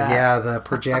mirror, about that. Yeah, the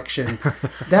projection.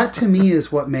 That to me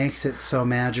is what makes it so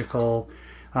magical.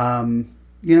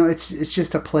 It's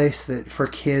just a place that for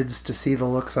kids to see the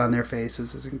looks on their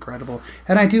faces is incredible.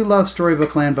 And I do love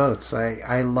Storybook Land boats.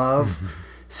 I love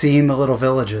seeing the little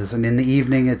villages, and in the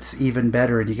evening it's even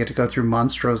better, and you get to go through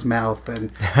Monstro's Mouth,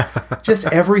 and just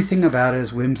everything about it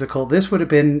is whimsical. This would have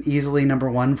been easily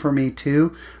number 1 for me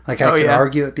too. I could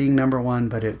argue it being number 1,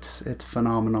 but it's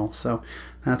phenomenal. So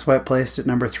that's why it placed at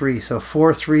number 3. So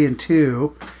 4, 3, and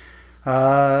 2.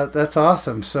 That's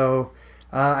awesome. So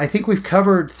I think we've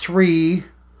covered 3.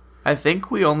 I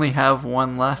think we only have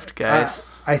 1 left, guys.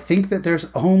 I think that there's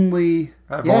only...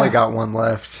 I've only got 1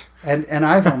 left. And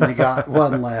I've only got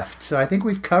 1 left. So I think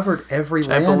we've covered every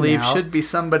land I believe now. Should be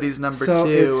somebody's number So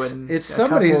 2. it's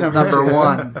somebody's number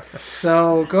 1.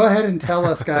 So go ahead and tell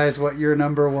us, guys, what your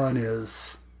number 1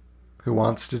 is. Who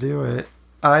wants to do it?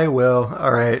 I will.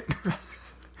 All right.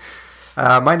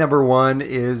 My number 1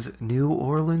 is New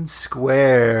Orleans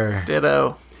Square.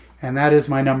 Ditto. And that is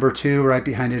my number 2, right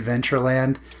behind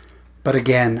Adventureland. But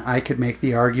again, I could make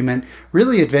the argument,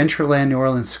 really Adventureland, New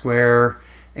Orleans Square,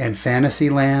 and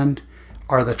Fantasyland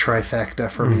are the trifecta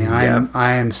for me.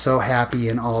 I am so happy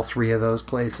in all 3 of those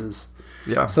places.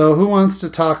 Yeah. So who wants to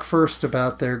talk first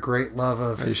about their great love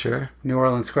of Are you sure? New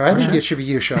Orleans Square? I think it should be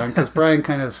you, Sean, because Bryan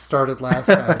kind of started last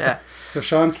time. Yeah. So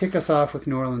Sean, kick us off with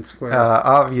New Orleans Square.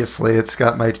 Obviously, it's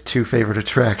got my 2 favorite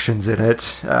attractions in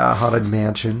it, Haunted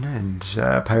Mansion and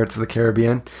Pirates of the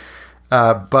Caribbean.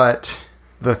 But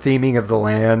the theming of the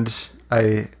land,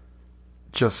 I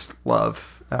just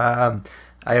love.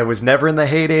 I was never in the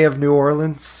heyday of New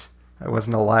Orleans. I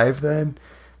wasn't alive then.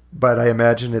 But I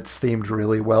imagine it's themed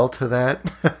really well to that.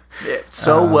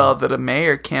 So well that a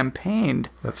mayor campaigned.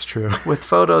 That's true. With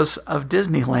photos of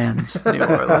Disneyland's New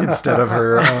Orleans. Instead of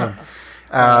her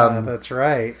own. That's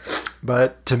right.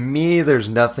 But to me, there's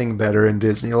nothing better in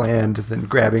Disneyland than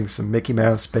grabbing some Mickey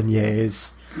Mouse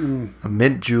beignets, a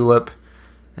mint julep,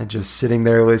 and just sitting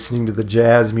there listening to the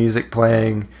jazz music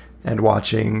playing and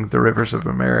watching the rivers of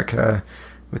America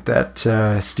with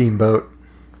that steamboat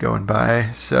going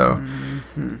by. So,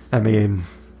 I mean,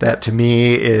 that to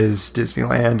me is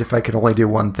Disneyland. If I could only do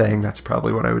one thing, that's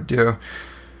probably what I would do.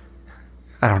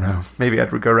 I don't know. Maybe I'd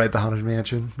go ride the Haunted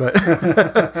Mansion, but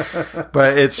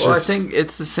but it's just. I think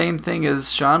it's the same thing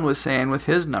as Sean was saying with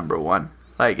his number 1.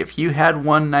 Like, if you had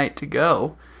one night to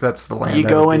go, that's the land. You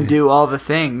go and do all the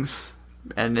things,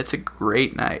 and it's a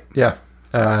great night. Yeah.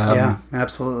 Yeah,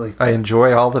 absolutely. I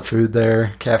enjoy all the food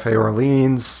there. Cafe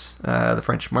Orleans, the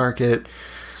French Market.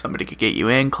 Somebody could get you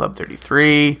in, Club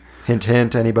 33. Hint,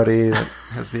 hint, anybody that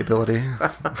has the ability.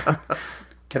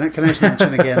 Can I just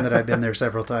mention again that I've been there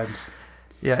several times?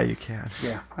 Yeah, you can.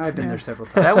 Yeah, I've been there several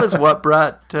times. That was what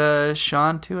brought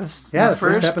Sean to us. Yeah, in the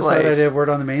first episode place. I did Word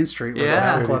on the Main Street was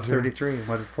Yeah. about Club 33,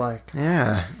 what it's like.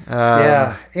 Yeah.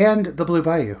 Yeah, and the Blue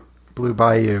Bayou. Blue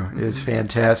Bayou is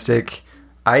fantastic.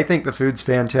 I think the food's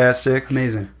fantastic.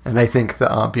 Amazing. And I think the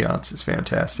ambiance is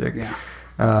fantastic. Yeah.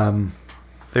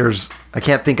 I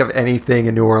can't think of anything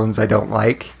in New Orleans I don't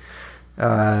like.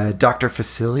 Dr.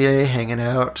 Facilier hanging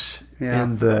out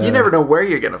in the... You never know where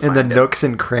you're going to find in the it. nooks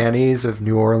and crannies of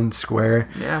New Orleans Square.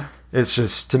 Yeah. It's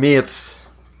just, to me, it's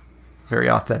very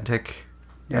authentic.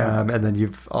 Yeah. And then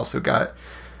you've also got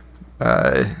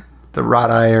the wrought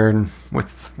iron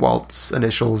with Walt's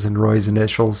initials and Roy's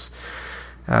initials.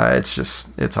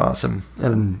 It's awesome.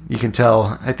 And you can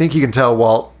tell, I think you can tell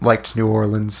Walt liked New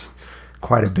Orleans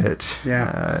quite a bit.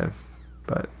 Yeah.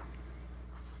 But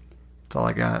that's all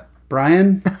I got.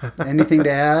 Bryan, anything to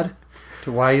add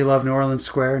to why you love New Orleans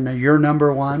Square? Now, you're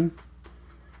number one.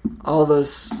 All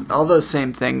those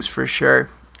same things for sure.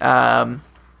 Haunted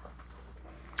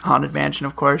Mansion,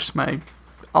 of course, my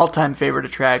all-time favorite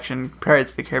attraction.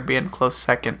 Pirates of the Caribbean, close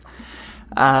second.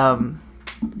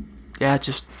 Yeah,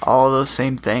 just all of those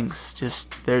same things.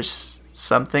 Just there's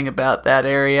something about that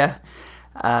area.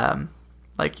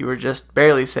 Like you were just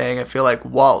barely saying, I feel like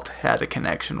Walt had a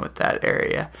connection with that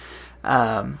area.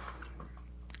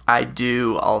 I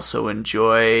do also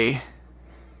enjoy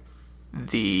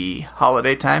the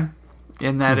holiday time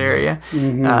in that area.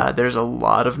 Mm-hmm. There's a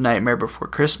lot of Nightmare Before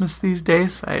Christmas these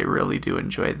days. I really do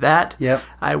enjoy that. Yep.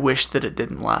 I wish that it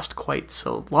didn't last quite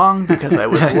so long because I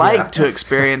would like to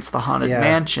experience the Haunted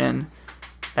Mansion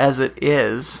as it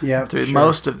is through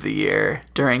most of the year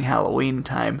during Halloween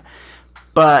time.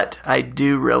 But I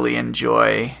do really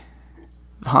enjoy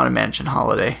the Haunted Mansion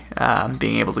holiday,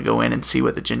 being able to go in and see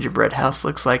what the gingerbread house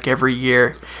looks like every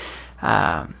year.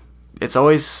 It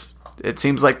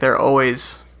seems like they're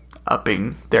always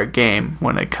upping their game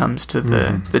when it comes to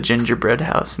the gingerbread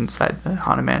house inside the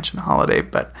Haunted Mansion holiday.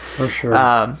 But for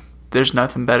sure, there's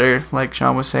nothing better, like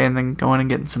Sean was saying, than going and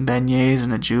getting some beignets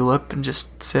and a julep and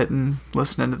just sitting,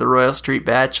 listening to the Royal Street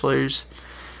Bachelors,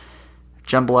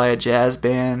 Jambalaya Jazz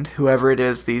Band, whoever it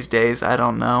is these days, I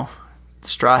don't know. The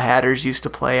Straw Hatters used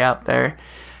to play out there.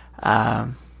 I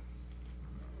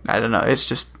don't know. It's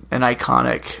just an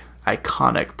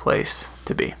iconic place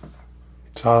to be.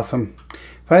 It's awesome.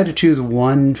 If I had to choose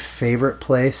one favorite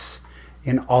place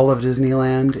in all of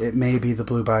Disneyland, it may be the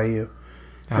Blue Bayou.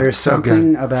 There's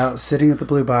something about sitting at the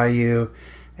Blue Bayou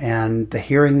and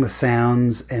hearing the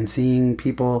sounds and seeing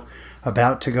people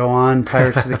about to go on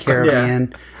Pirates of the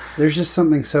Caribbean. There's just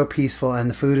something so peaceful, and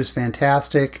the food is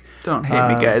fantastic. Don't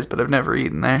hate me, guys, but I've never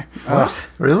eaten there. What?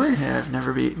 Really? Yeah, I've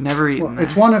never eaten there.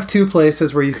 It's one of two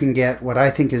places where you can get what I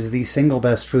think is the single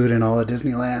best food in all of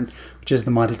Disneyland, which is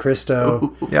the Monte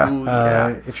Cristo.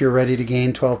 If you're ready to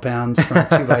gain 12 pounds from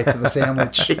 2 bites of a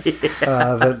sandwich,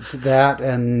 that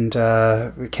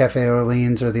and Cafe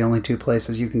Orleans are the only two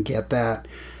places you can get that.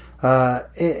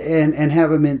 And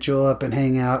have a mint julep and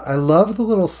hang out. I love the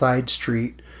little side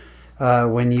street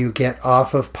when you get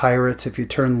off of Pirates. If you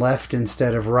turn left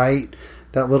instead of right,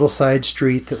 that little side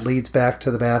street that leads back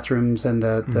to the bathrooms and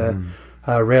the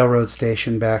railroad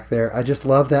station back there. I just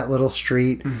love that little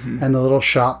street and the little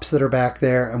shops that are back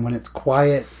there. And when it's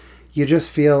quiet, you just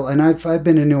feel, and I've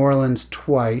been to New Orleans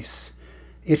twice.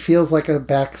 It feels like a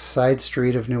backside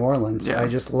street of New Orleans. Yeah. I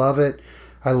just love it.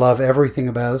 I love everything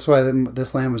about it. That's why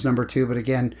this land was number 2. But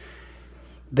again,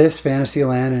 this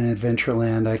Fantasyland and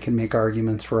Adventureland, I can make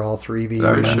arguments for all three being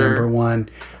number 1.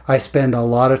 I spend a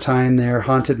lot of time there.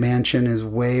 Haunted Mansion is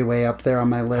way, way up there on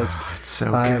my list. Oh, it's so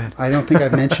good. I don't think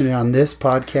I've mentioned it on this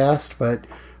podcast, but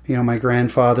my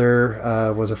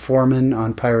grandfather was a foreman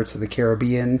on Pirates of the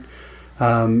Caribbean.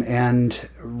 And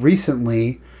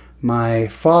recently, my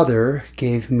father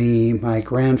gave me my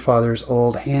grandfather's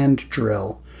old hand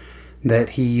drill that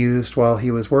he used while he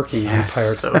was working on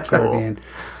Pirates of the Caribbean.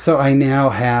 So I now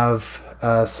have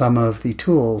some of the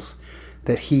tools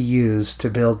that he used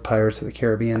to build Pirates of the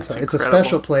Caribbean. That's incredible. It's a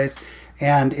special place.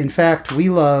 And in fact, we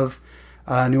love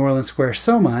New Orleans Square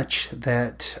so much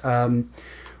that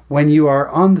when you are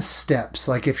on the steps,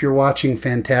 like if you're watching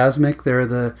Fantasmic, there are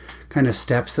the kind of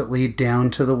steps that lead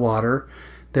down to the water.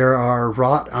 There are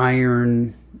wrought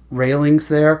iron railings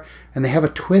there, and they have a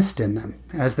twist in them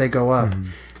as they go up.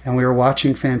 And we were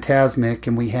watching Fantasmic,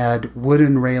 and we had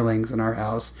wooden railings in our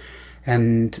house.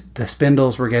 and the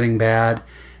spindles were getting bad.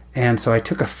 And so I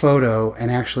took a photo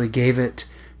and actually gave it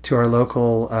to our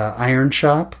local iron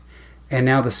shop. And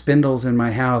now the spindles in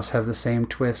my house have the same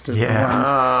twist as the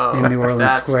ones in New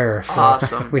Orleans Square. So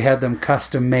awesome. We had them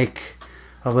custom make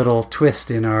a little twist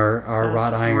in our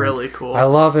wrought iron. Really cool. I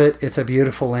love it. It's a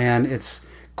beautiful land. It's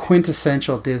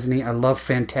quintessential Disney. I love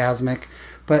Fantasmic.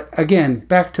 But again,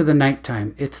 back to the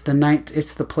nighttime. It's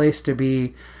the place to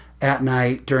be at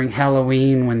night during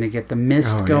Halloween when they get the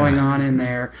mist going on in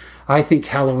there. I think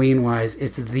Halloween-wise,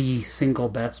 it's the single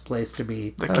best place to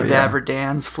be. The Cadaver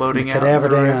Dans floating out in the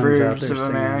rivers of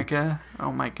America.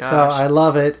 Oh my gosh. So I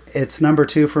love it. It's number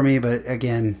 2 for me, but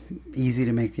again, easy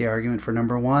to make the argument for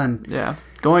number 1. Yeah.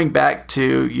 Going back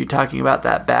to you talking about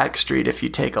that back street, if you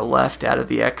take a left out of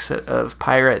the exit of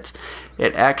Pirates,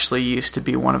 it actually used to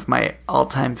be one of my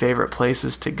all-time favorite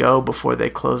places to go before they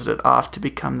closed it off to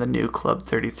become the new Club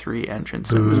 33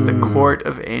 entrance. It was the Court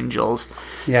of Angels.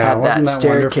 Yeah, had that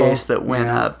staircase wonderful? that went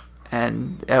up,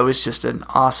 and it was just an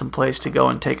awesome place to go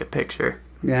and take a picture.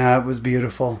 Yeah, it was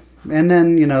beautiful. And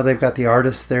then, they've got the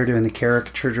artists there doing the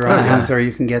caricature drawings, or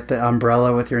you can get the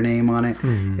umbrella with your name on it.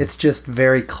 Mm-hmm. It's just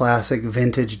very classic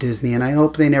vintage Disney, and I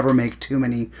hope they never make too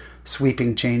many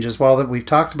sweeping changes. While we've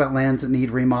talked about lands that need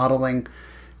remodeling,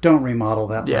 don't remodel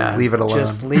that land. Leave it alone.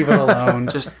 Just leave it alone.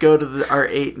 Just go to our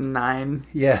 8 and 9.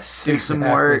 Yes, do some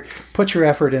work. Put your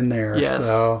effort in there. Yes.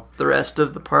 So. The rest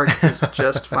of the park is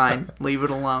just fine. Leave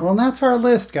it alone. Well, and that's our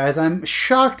list, guys. I'm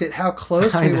shocked at how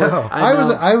close we were.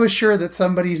 I was sure that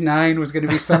somebody's 9 was going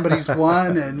to be somebody's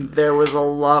 1, and there was a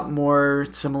lot more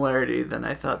similarity than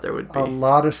I thought there would be. A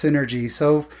lot of synergy.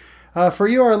 So, for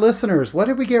you, our listeners, what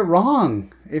did we get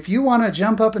wrong? If you want to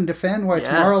jump up and defend why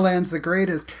Tomorrowland's the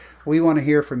greatest, we want to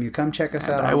hear from you. Come check us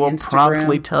out on Instagram. I will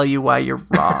promptly tell you why you're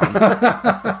wrong.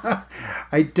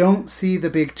 I don't see the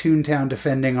big Toontown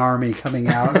defending army coming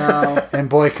out and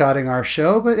boycotting our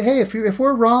show. But hey, if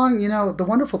we're wrong, the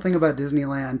wonderful thing about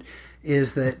Disneyland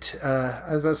is that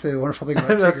I was about to say the wonderful thing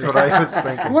about That's what I was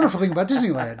thinking. The wonderful thing about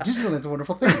Disneyland. Disneyland's a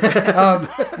wonderful thing.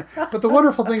 But the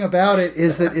wonderful thing about it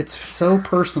is that it's so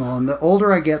personal, and the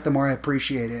older I get, the more I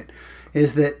appreciate it.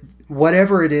 Is that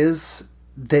whatever it is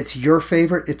that's your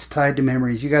favorite, it's tied to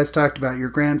memories. You guys talked about your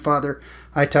grandfather.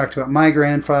 I talked about my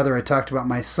grandfather. I talked about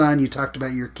my son. You talked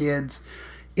about your kids.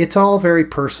 It's all very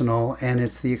personal, and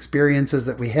it's the experiences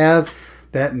that we have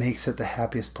that makes it the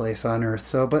happiest place on earth.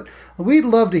 So, but we'd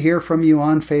love to hear from you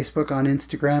on Facebook, on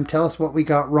Instagram. Tell us what we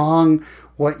got wrong,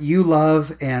 what you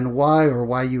love, and why, or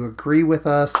why you agree with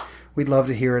us. We'd love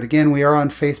to hear it. Again, we are on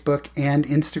Facebook and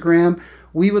Instagram.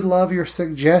 We would love your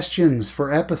suggestions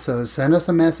for episodes. Send us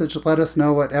a message. Let us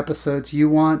know what episodes you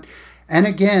want. And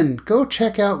again, go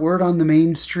check out Word on the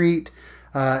Main Street.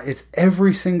 It's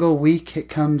every single week it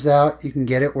comes out. You can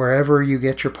get it wherever you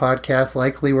get your podcast,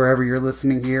 likely wherever you're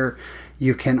listening here.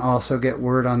 You can also get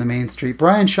Word on the Main Street.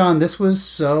 Bryan, Sean, this was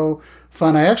so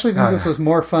fun. I actually think this was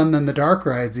more fun than the dark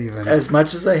rides even. As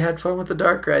much as I had fun with the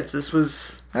dark rides, this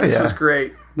was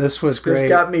great. This was great. This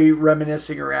got me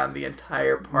reminiscing around the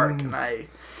entire park, and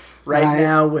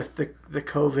now with the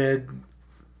COVID,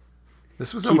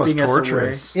 this was almost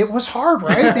torturous. It was hard,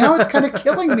 right? Now it's kind of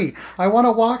killing me. I want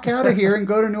to walk out of here and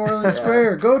go to New Orleans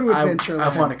Square, go to Adventureland.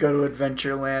 I want to go to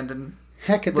Adventureland and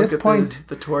heck, at this point,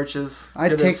 the torches.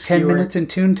 I'd take 10 minutes in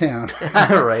Toontown,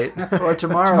 right? Or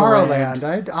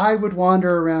Tomorrowland. I would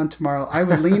wander around tomorrow. I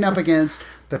would lean up against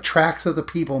the tracks of the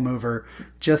People Mover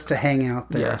just to hang out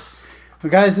there. Yes. Well,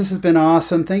 guys, this has been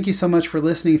awesome. Thank you so much for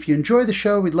listening. If you enjoy the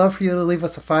show, we'd love for you to leave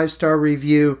us a 5-star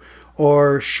review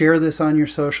or share this on your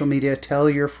social media. Tell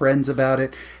your friends about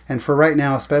it. And for right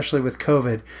now, especially with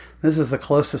COVID, this is the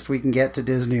closest we can get to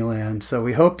Disneyland. So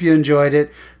we hope you enjoyed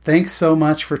it. Thanks so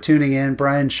much for tuning in.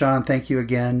 Bryan, Sean, thank you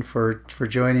again for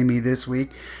joining me this week.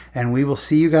 And we will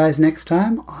see you guys next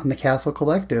time on the Castle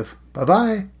Collective.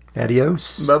 Bye-bye.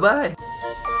 Adios. Bye-bye.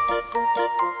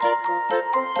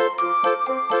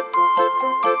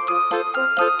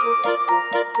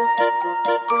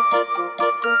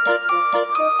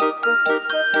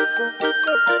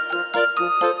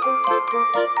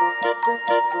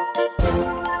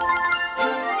 Thank you.